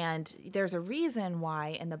 And there's a reason why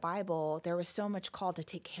in the Bible there was so much call to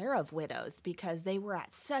take care of widows, because they were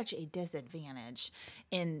at such a disadvantage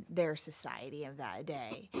in their society of that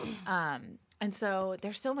day. And so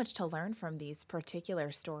there's so much to learn from these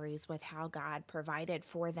particular stories with how God provided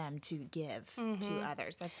for them to give to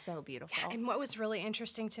others. That's so beautiful. Yeah, and what was really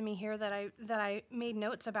interesting to me here that I made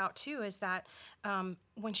notes about too is that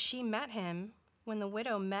when she met him, when the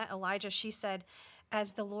widow met Elijah, she said,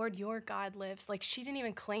 "As the Lord your God lives." Like, she didn't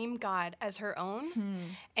even claim God as her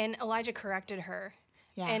own. And Elijah corrected her.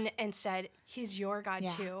 Yeah. And said, "He's your God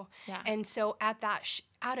too." Yeah. And so at that,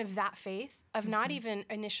 out of that faith of not even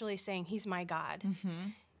initially saying He's my God,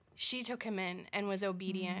 she took him in and was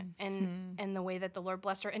obedient and the way that the Lord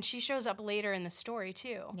blessed her. And she shows up later in the story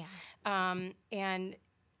too. Yeah. And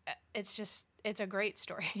it's a great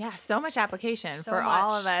story. Yeah. So much application for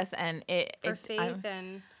all of us, and for faith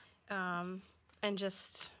and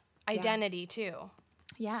just identity too.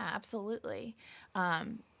 Yeah, absolutely.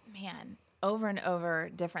 Man. Over and over,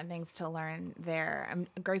 different things to learn there. I'm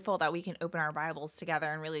grateful that we can open our Bibles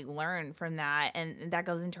together and really learn from that. And that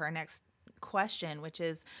goes into our next question, which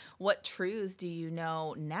is, what truths do you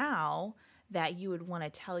know now that you would want to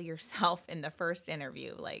tell yourself in the first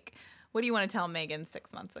interview? Like, what do you want to tell Megan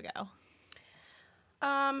 6 months ago?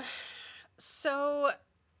 So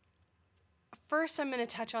first I'm going to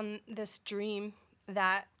touch on this dream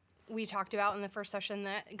that we talked about in the first session,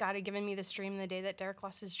 that God had given me this dream the day that Derek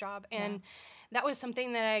lost his job. And that was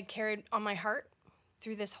something that I carried on my heart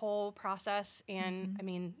through this whole process. And I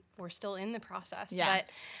mean, we're still in the process,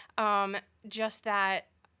 but just that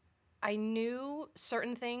I knew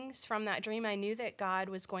certain things from that dream. I knew that God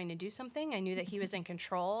was going to do something. I knew that he was in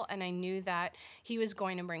control, and I knew that he was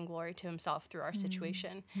going to bring glory to himself through our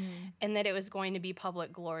situation, and that it was going to be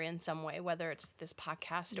public glory in some way, whether it's this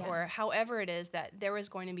podcast or however it is, that there was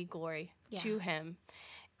going to be glory to him.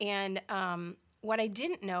 And what I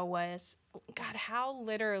didn't know was, God, how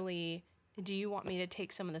literally do you want me to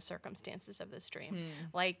take some of the circumstances of this dream?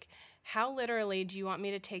 Like, how literally do you want me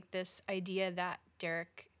to take this idea that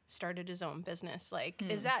Derek started his own business? Like,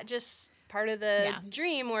 is that just part of the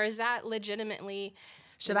dream, or is that legitimately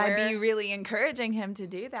should I be really encouraging him to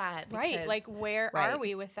do that? Right. Like, where are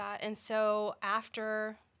we with that? And so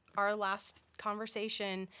after our last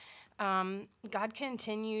conversation, God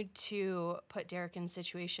continued to put Derek in a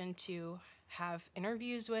situation to have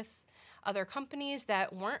interviews with other companies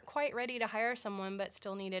that weren't quite ready to hire someone but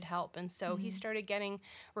still needed help. And so he started getting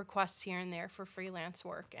requests here and there for freelance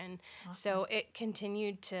work. And so it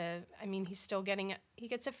continued to, I mean, he's still getting, he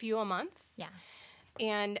gets a few a month. Yeah.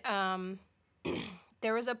 And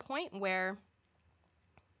there was a point where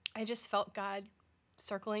I just felt God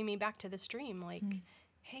circling me back to this dream. Like,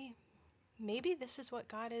 hey, maybe this is what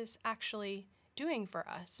God is actually doing for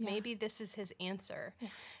us. Maybe this is his answer.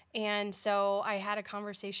 And so I had a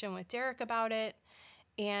conversation with Derek about it.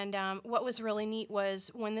 And what was really neat was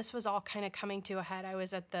when this was all kind of coming to a head, I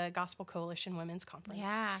was at the Gospel Coalition Women's Conference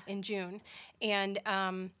in June. And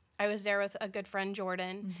I was there with a good friend,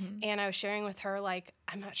 Jordan, and I was sharing with her, like,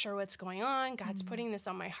 I'm not sure what's going on. God's putting this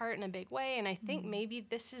on my heart in a big way, and I think maybe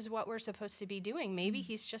this is what we're supposed to be doing. Maybe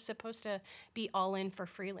he's just supposed to be all in for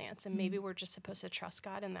freelance, and maybe we're just supposed to trust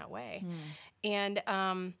God in that way. And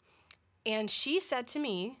she said to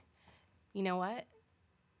me, you know what?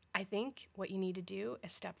 I think what you need to do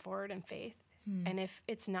is step forward in faith, and if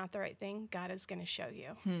it's not the right thing, God is going to show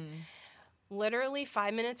you. Literally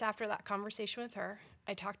 5 minutes after that conversation with her,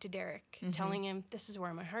 I talked to Derek, telling him, this is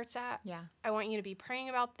where my heart's at. I want you to be praying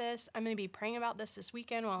about this. I'm going to be praying about this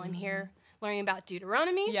weekend while I'm here learning about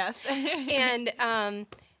Deuteronomy. Yes. And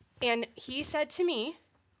he said to me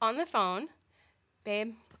on the phone,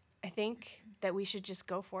 babe, I think that we should just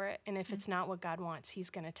go for it. And if it's not what God wants, he's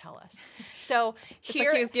going to tell us. So here,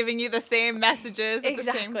 like he was giving you the same messages at the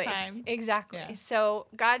same time. Exactly. Yeah. So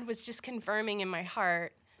God was just confirming in my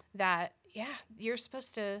heart that, yeah, you're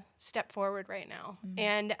supposed to step forward right now.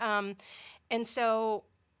 And so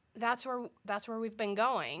that's where we've been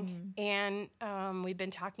going. And we've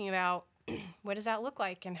been talking about what does that look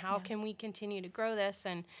like, and how can we continue to grow this,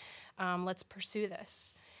 and let's pursue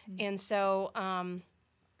this. And so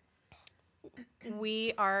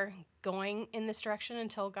we are going in this direction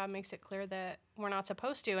until God makes it clear that we're not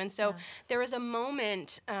supposed to. And so there was a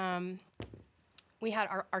moment, we had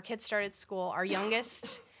our kids started school. Our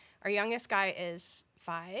youngest guy is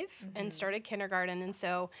 5 and started kindergarten. And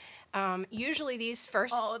so usually these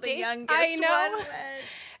first days, I know.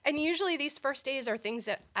 And usually these first days are things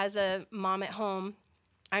that as a mom at home,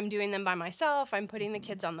 I'm doing them by myself. I'm putting the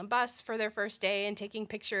kids on the bus for their first day and taking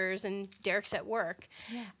pictures, and Derek's at work.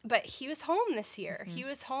 But he was home this year. He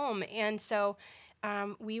was home. And so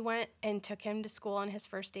we went and took him to school on his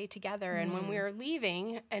first day together. And when we were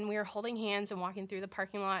leaving and we were holding hands and walking through the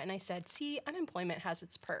parking lot, and I said, see, unemployment has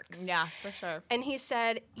its perks. Yeah, for sure. And he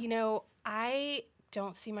said, you know, I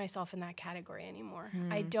don't see myself in that category anymore.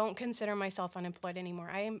 I don't consider myself unemployed anymore.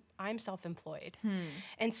 I'm self-employed.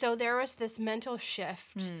 And so there was this mental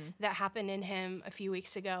shift that happened in him a few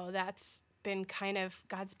weeks ago. That's been kind of,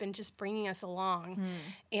 God's been just bringing us along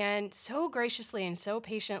and so graciously and so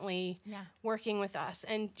patiently working with us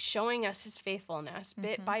and showing us his faithfulness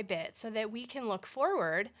bit by bit, so that we can look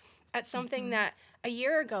forward at something that a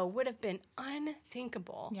year ago would have been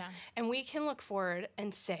unthinkable. And we can look forward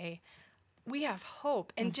and say, we have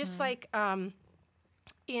hope. And just like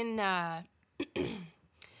in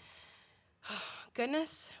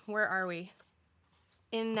goodness, where are we?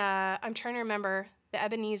 In I'm trying to remember the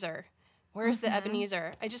Ebenezer. Where's the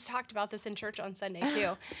Ebenezer? I just talked about this in church on Sunday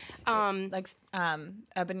too.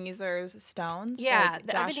 Ebenezer's stones. Yeah, like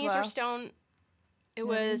the Joshua? Ebenezer stone. It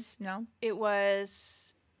was no. It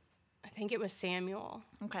was, I think it was Samuel.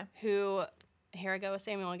 Okay. Who? Here I go with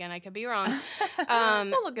Samuel again. I could be wrong.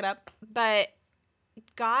 We'll look it up. But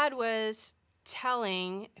God was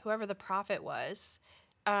telling whoever the prophet was,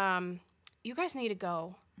 you guys need to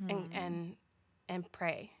go and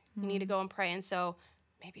pray. You need to go and pray. And so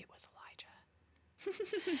maybe it was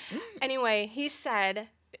Elijah. Anyway, he said,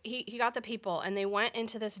 he got the people and they went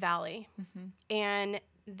into this valley and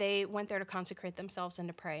they went there to consecrate themselves and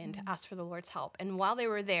to pray and to ask for the Lord's help. And while they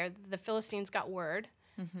were there, the Philistines got word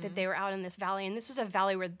that they were out in this valley. And this was a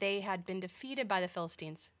valley where they had been defeated by the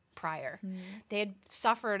Philistines prior. They had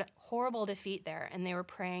suffered horrible defeat there, and they were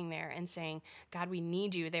praying there and saying, God, we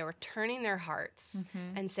need you. They were turning their hearts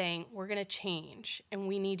and saying, we're going to change, and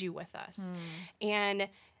we need you with us. And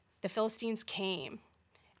the Philistines came,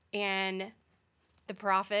 and the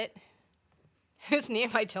prophet, whose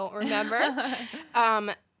name I don't remember,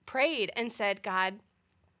 prayed and said, God,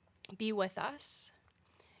 be with us.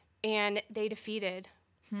 And they defeated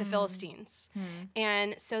the Philistines.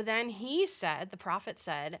 And so then he said, the prophet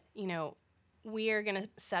said, we are going to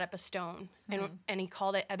set up a stone. And he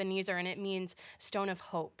called it Ebenezer, and it means stone of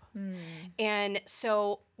hope. And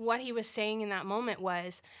so what he was saying in that moment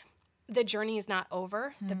was, the journey is not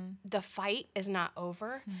over. The fight is not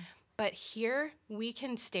over. But here we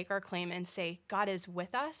can stake our claim and say, God is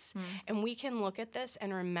with us. And we can look at this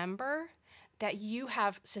and remember that you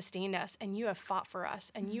have sustained us and you have fought for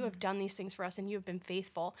us and you have done these things for us and you have been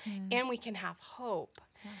faithful. And we can have hope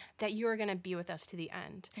that you are going to be with us to the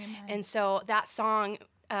end. Amen. And so that song,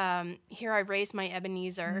 Here I Raise My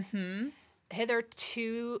Ebenezer, hither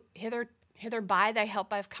by thy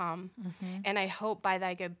help I've come, and I hope by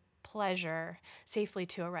thy good pleasure safely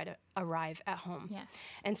to arrive at home. Yes.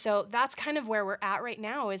 And so that's kind of where we're at right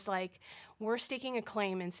now, is like we're staking a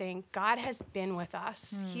claim and saying God has been with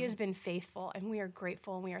us. He has been faithful, and we are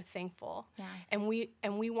grateful and we are thankful. Yeah. And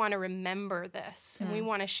we want to remember this, and we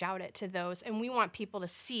want to shout it to those, and we want people to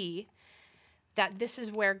see that this is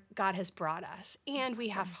where God has brought us, and we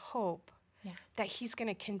have hope. Yeah. That he's going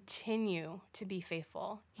to continue to be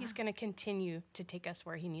faithful. He's going to continue to take us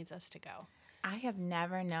where he needs us to go. I have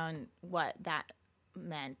never known what that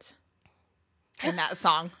meant in that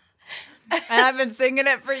song. And I've been singing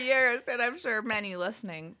it for years, and I'm sure many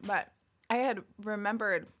listening. But I had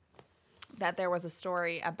remembered that there was a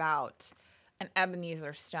story about an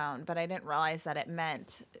Ebenezer stone, but I didn't realize that it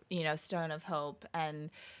meant, stone of hope,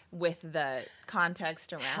 and with the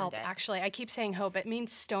context around help, it. Actually, I keep saying hope. It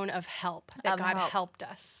means stone of help, that God helped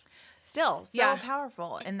us. Still, so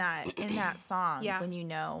powerful in that song when you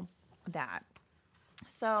know that.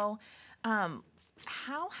 So,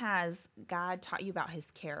 how has God taught you about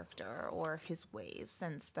his character or his ways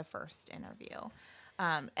since the first interview?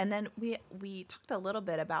 And then we talked a little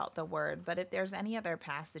bit about the word, but if there's any other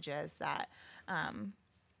passages that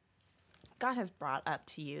God has brought up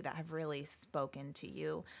to you that have really spoken to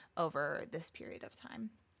you over this period of time.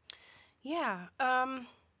 Yeah.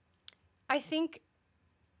 I think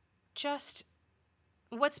just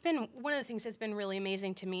what's been one of the things that's been really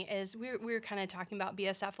amazing to me is we were kind of talking about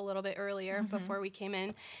BSF a little bit earlier before we came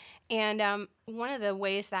in. And one of the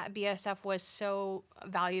ways that BSF was so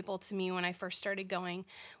valuable to me when I first started going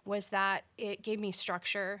was that it gave me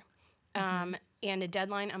structure and a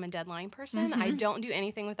deadline. I'm a deadline person. I don't do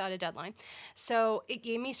anything without a deadline. So it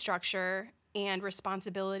gave me structure and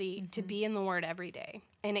responsibility to be in the Word every day.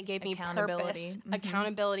 And it gave me purpose,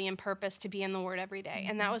 accountability and purpose to be in the Word every day.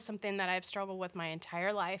 And that was something that I've struggled with my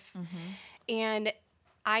entire life. And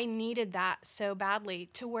I needed that so badly,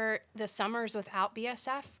 to where the summers without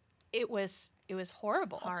BSF, it was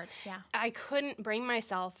horrible. Hard, yeah. I couldn't bring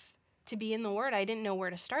myself to be in the Word. I didn't know where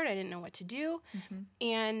to start. I didn't know what to do.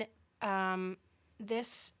 And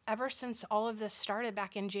this, ever since all of this started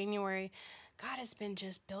back in January, God has been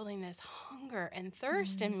just building this hunger and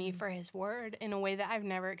thirst in me for his word in a way that I've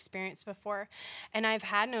never experienced before. And I've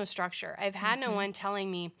had no structure. I've had no one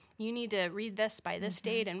telling me, you need to read this by this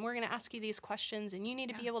date, and we're going to ask you these questions, and you need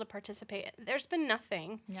to be able to participate. There's been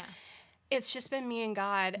nothing. Yeah. It's just been me and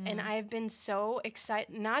God, and I've been so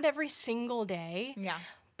excited. Not every single day,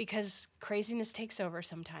 because craziness takes over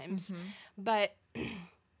sometimes. But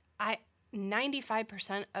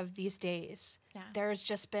 95% of these days, there's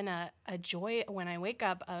just been a joy when I wake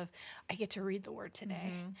up of, I get to read the word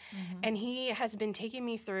today. And he has been taking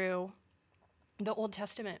me through the Old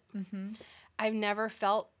Testament. I've never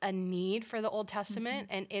felt a need for the Old Testament,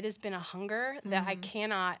 and it has been a hunger that I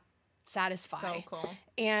cannot satisfy. So cool.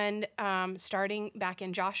 And starting back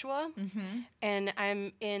in Joshua, and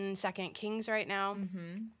I'm in 2 Kings right now.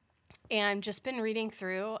 And just been reading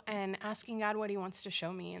through and asking God what he wants to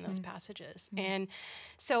show me in those passages. And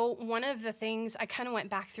so one of the things, I kind of went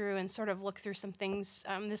back through and sort of looked through some things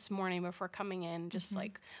this morning before coming in, just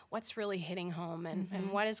like what's really hitting home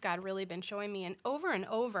and what has God really been showing me. And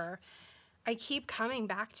over, I keep coming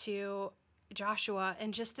back to Joshua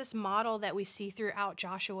and just this model that we see throughout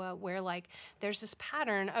Joshua where like there's this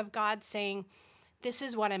pattern of God saying, this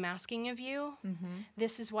is what I'm asking of you.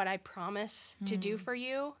 This is what I promise to do for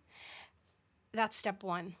you. That's step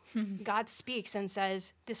one. God speaks and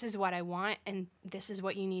says, this is what I want, and this is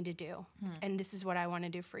what you need to do. And this is what I want to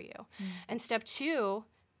do for you. And step two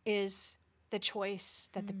is the choice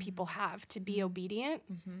that the people have to be obedient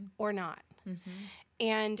or not.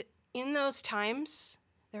 And in those times,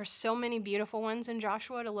 there are so many beautiful ones in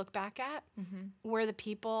Joshua to look back at where the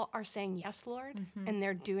people are saying, yes, Lord, and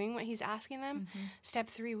they're doing what he's asking them. Step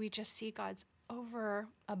three, we just see God's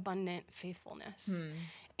overabundant faithfulness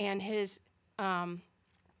and his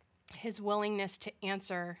willingness to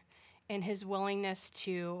answer and his willingness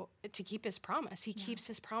to keep his promise. He keeps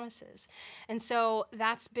his promises. And so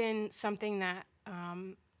that's been something that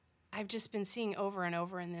I've just been seeing over and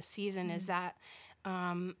over in this season is that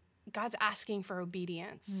God's asking for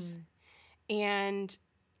obedience. And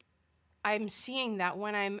I'm seeing that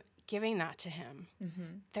when I'm giving that to him,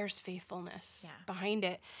 there's faithfulness behind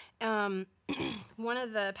it. One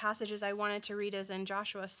of the passages I wanted to read is in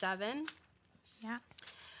Joshua 7.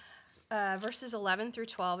 Verses 11 through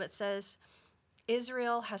 12, it says,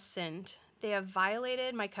 Israel has sinned. They have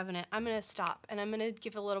violated my covenant. I'm going to stop and I'm going to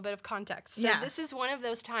give a little bit of context. So this is one of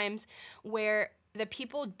those times where the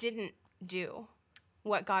people didn't do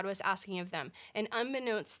what God was asking of them. And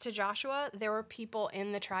unbeknownst to Joshua, there were people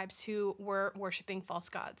in the tribes who were worshiping false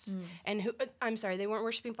gods. And they weren't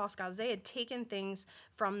worshiping false gods. They had taken things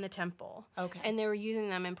from the temple. And they were using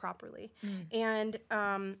them improperly. And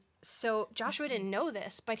so Joshua didn't know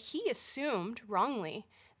this, but he assumed wrongly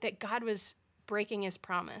that God was breaking his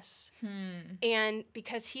promise. And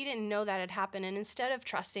because he didn't know that had happened, and instead of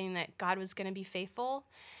trusting that God was going to be faithful,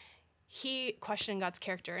 he questioned God's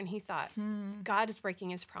character, and he thought, God is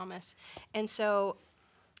breaking his promise. And so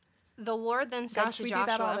the Lord then said to Joshua... we do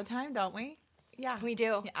that all the time, don't we? Yeah. We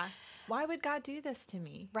do. Yeah. Why would God do this to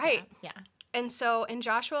me? Right. Yeah. And so in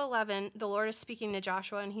Joshua 11, the Lord is speaking to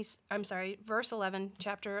Joshua, and verse 11,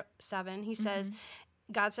 chapter 7, he says,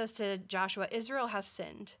 God says to Joshua, Israel has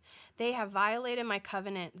sinned. They have violated my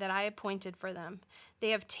covenant that I appointed for them. They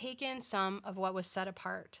have taken some of what was set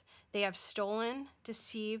apart. They have stolen,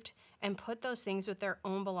 deceived, and put those things with their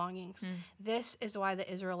own belongings. This is why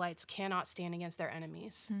the Israelites cannot stand against their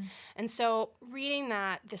enemies. And so reading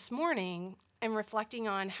that this morning and reflecting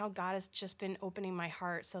on how God has just been opening my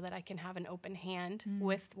heart so that I can have an open hand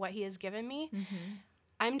with what he has given me,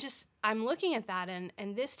 I'm looking at that,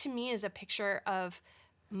 and this to me is a picture of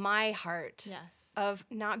my heart of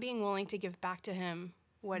not being willing to give back to him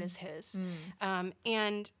what is his.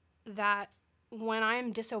 And that when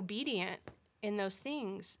I'm disobedient in those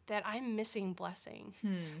things, that I'm missing blessing.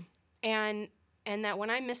 And that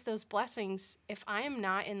when I miss those blessings, if I am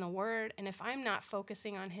not in the word and if I'm not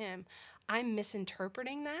focusing on him, I'm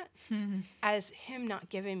misinterpreting that as him not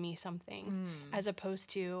giving me something, as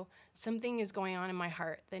opposed to something is going on in my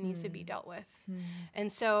heart that needs to be dealt with. And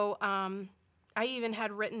so I even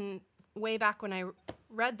had written way back when I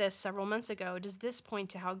read this several months ago, does this point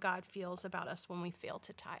to how God feels about us when we fail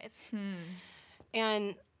to tithe?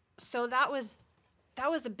 And so that was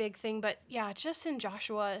a big thing. But yeah, just in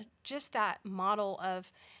Joshua, just that model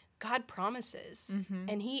of God promises,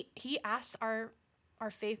 and he asks our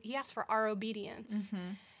faith, he asks for our obedience.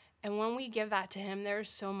 And when we give that to him, there's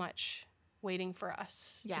so much waiting for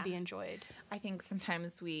us to be enjoyed. I think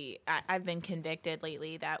sometimes I've been convicted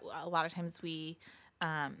lately that a lot of times we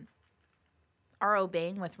are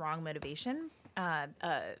obeying with wrong motivation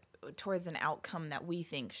towards an outcome that we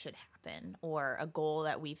think should happen or a goal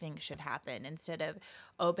that we think should happen, instead of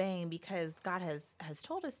obeying because God has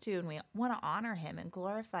told us to, and we want to honor him and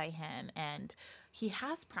glorify him, and he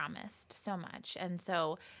has promised so much. And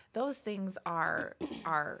so those things are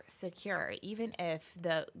secure, even if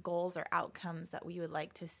the goals or outcomes that we would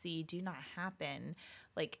like to see do not happen.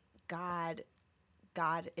 Like God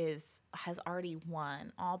has already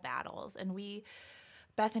won all battles. And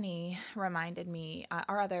Bethany reminded me,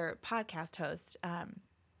 our other podcast host,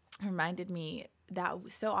 reminded me that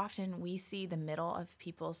so often we see the middle of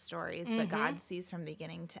people's stories, but God sees from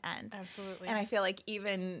beginning to end. Absolutely. And I feel like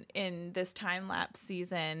even in this time-lapse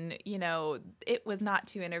season, it was not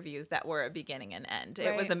two interviews that were a beginning and end. Right.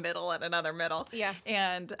 It was a middle and another middle. Yeah.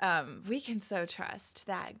 And we can so trust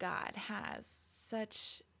that God has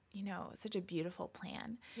such a beautiful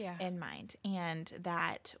plan in mind, and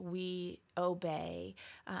that we obey,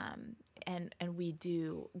 and we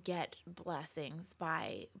do get blessings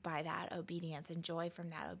by that obedience and joy from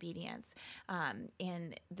that obedience.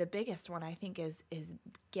 And the biggest one, I think, is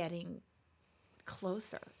getting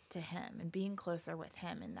closer to him and being closer with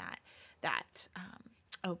him, and that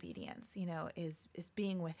obedience, is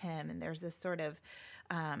being with him. And there's this sort of,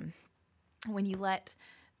 when you let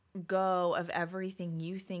go of everything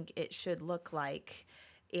you think it should look like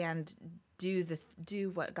and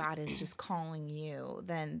do what God is just calling you,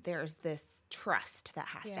 then there's this trust that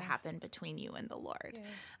has to happen between you and the Lord.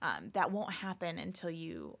 That won't happen until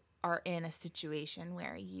you are in a situation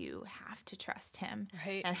where you have to trust him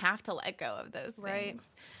and have to let go of those things.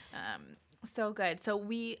 So good. So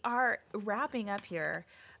we are wrapping up here.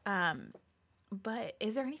 But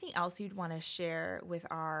is there anything else you'd want to share with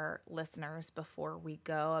our listeners before we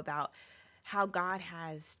go about how God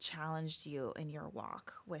has challenged you in your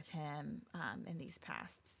walk with him in these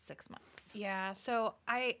past 6 months? Yeah, so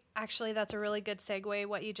that's a really good segue,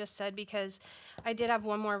 what you just said, because I did have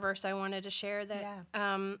one more verse I wanted to share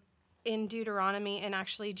that in Deuteronomy, and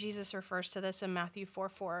actually Jesus refers to this in Matthew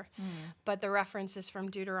 4:4, but the reference is from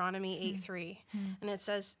Deuteronomy 8:3, and it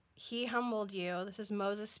says, he humbled you, this is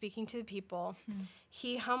Moses speaking to the people,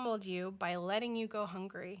 he humbled you by letting you go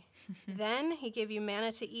hungry. Then he gave you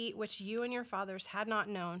manna to eat, which you and your fathers had not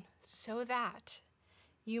known, so that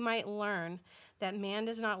you might learn that man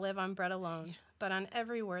does not live on bread alone, but on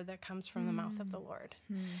every word that comes from the mouth of the Lord.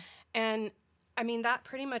 And I mean, that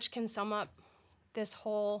pretty much can sum up this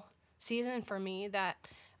whole season for me, that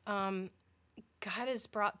God has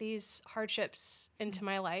brought these hardships into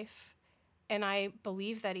my life. And I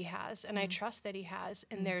believe that he has, and I trust that he has,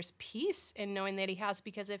 and there's peace in knowing that he has,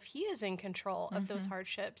 because if he is in control of those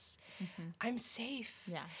hardships, I'm safe.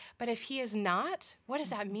 Yeah. But if he is not, what does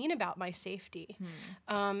that mean about my safety?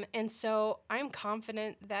 And so I'm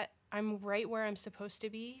confident that I'm right where I'm supposed to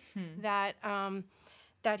be, that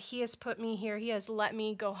he has put me here. He has let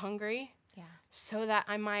me go hungry so that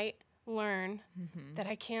I might learn that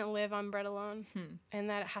I can't live on bread alone, and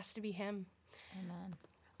that it has to be him. Amen.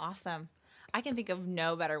 Awesome. I can think of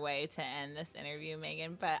no better way to end this interview,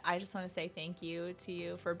 Megan, but I just want to say thank you to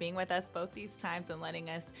you for being with us both these times and letting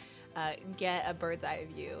us get a bird's eye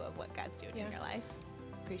view of what God's doing in your life.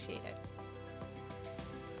 Appreciate it.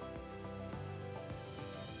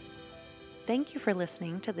 Thank you for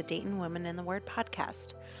listening to the Dayton Women in the Word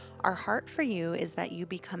podcast. Our heart for you is that you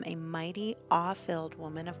become a mighty, awe-filled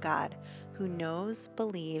woman of God who knows,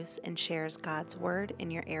 believes, and shares God's Word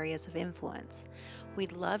in your areas of influence.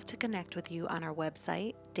 We'd love to connect with you on our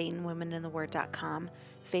website, DaytonWomenInTheWord.com,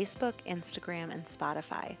 Facebook, Instagram, and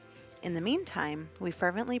Spotify. In the meantime, we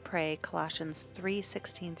fervently pray Colossians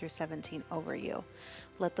 3:16-17 over you.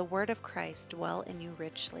 Let the word of Christ dwell in you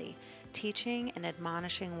richly, teaching and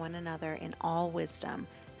admonishing one another in all wisdom,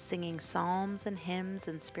 singing psalms and hymns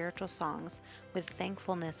and spiritual songs with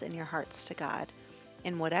thankfulness in your hearts to God.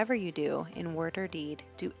 In whatever you do, in word or deed,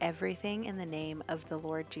 do everything in the name of the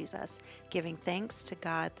Lord Jesus, giving thanks to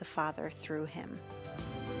God the Father through him.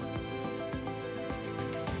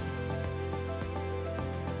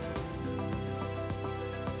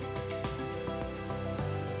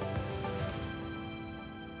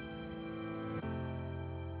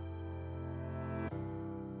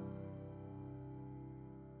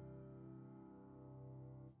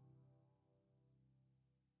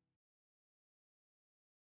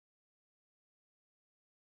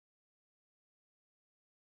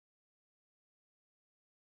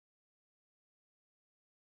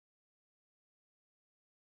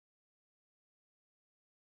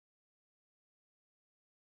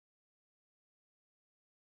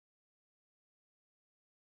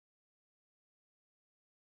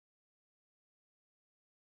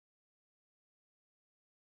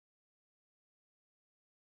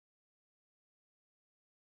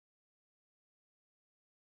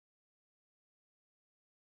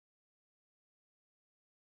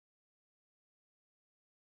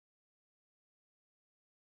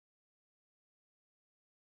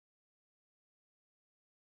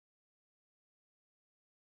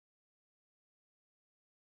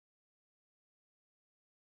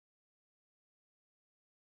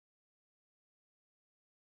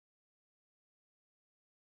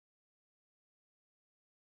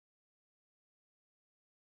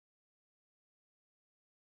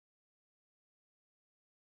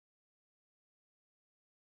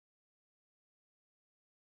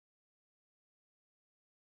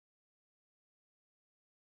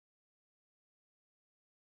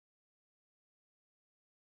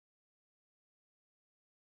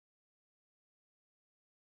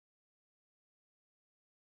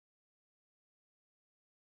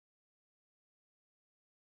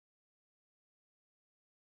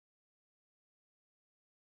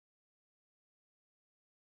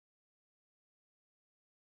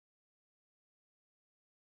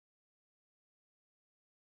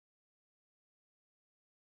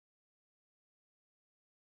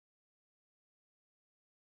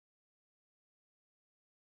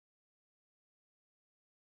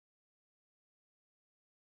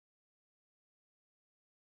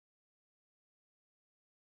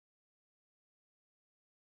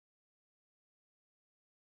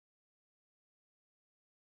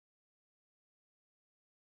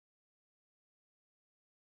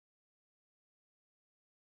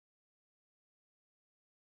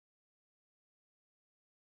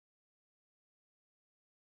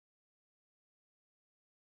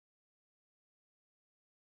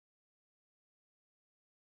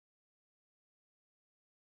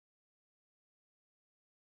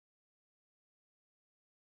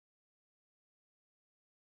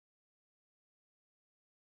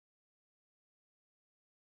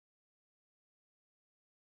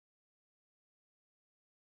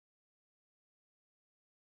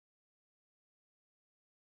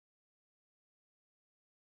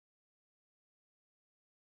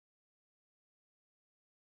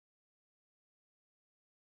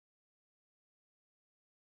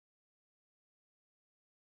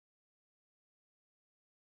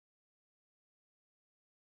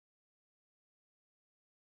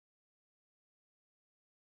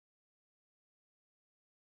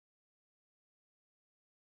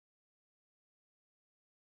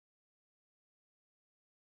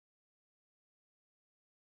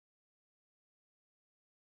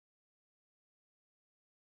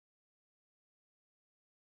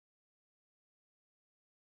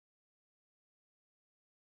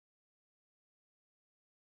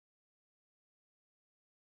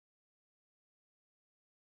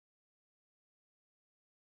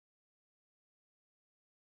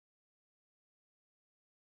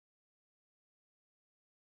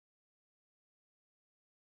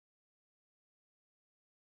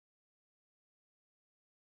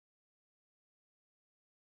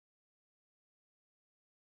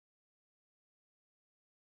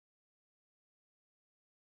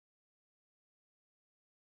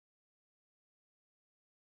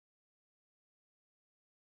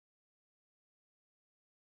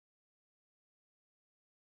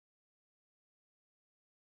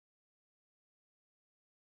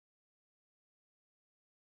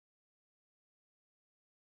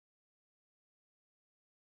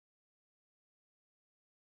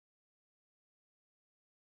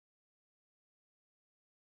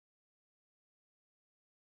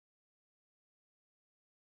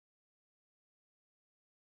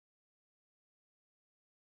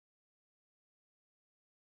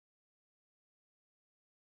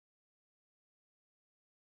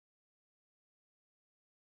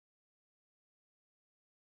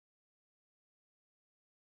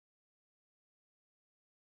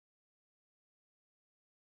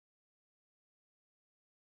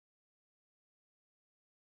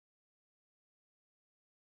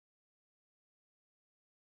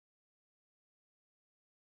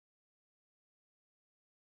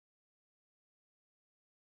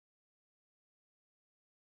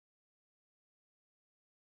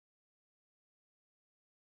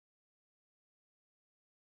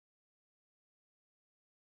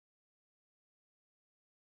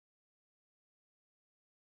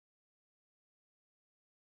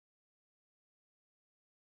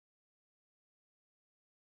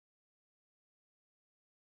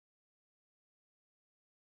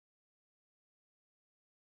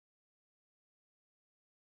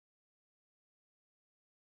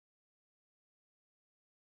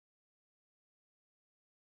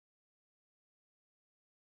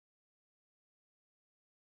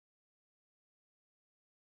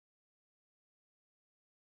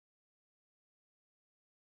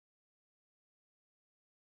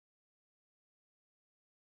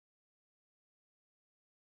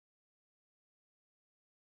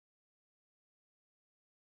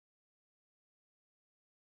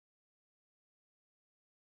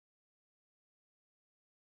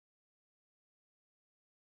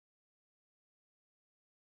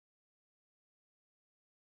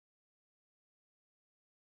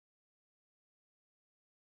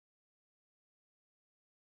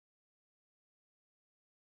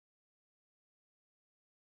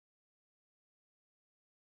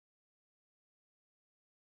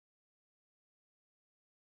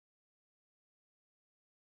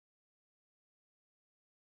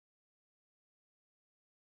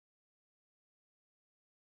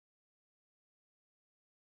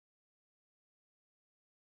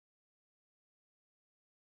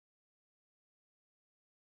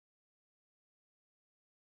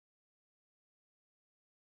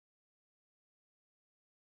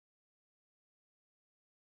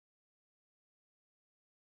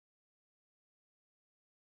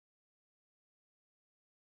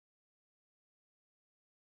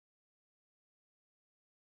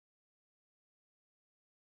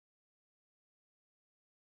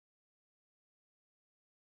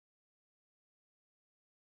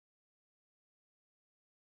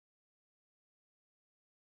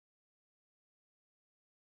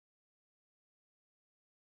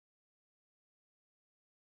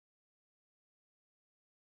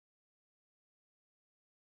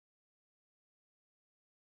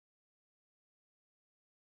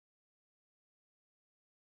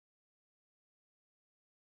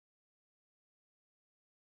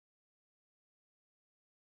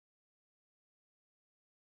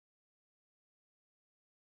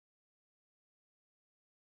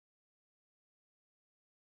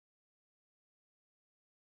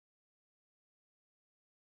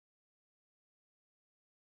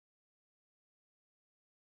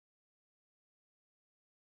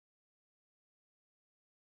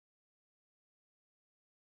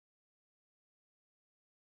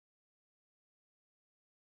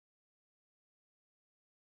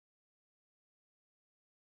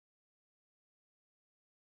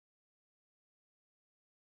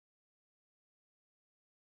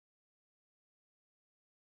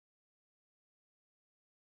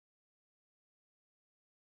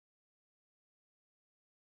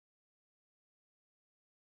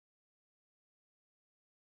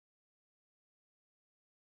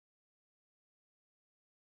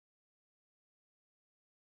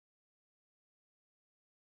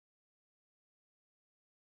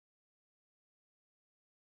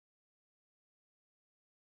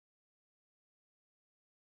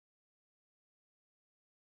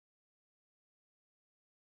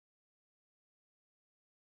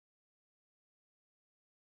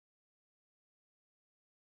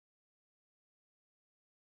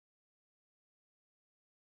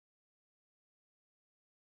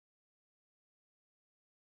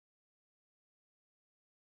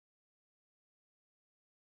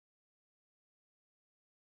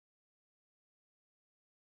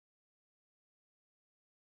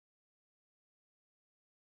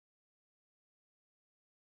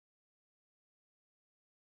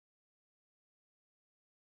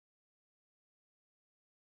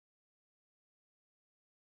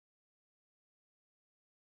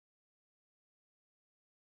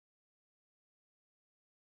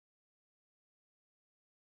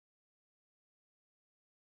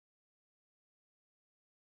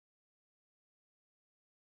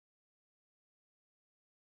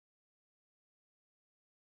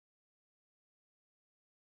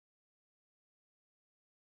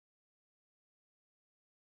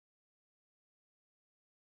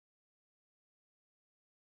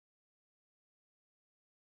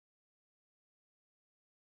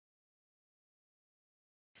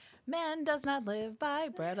 Man does not live by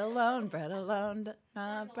bread alone,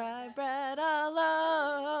 not by bread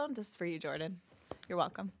alone. This is for you, Jordan. You're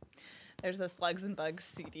welcome. There's a Slugs and Bugs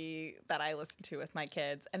CD that I listen to with my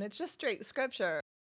kids, and it's just straight scripture.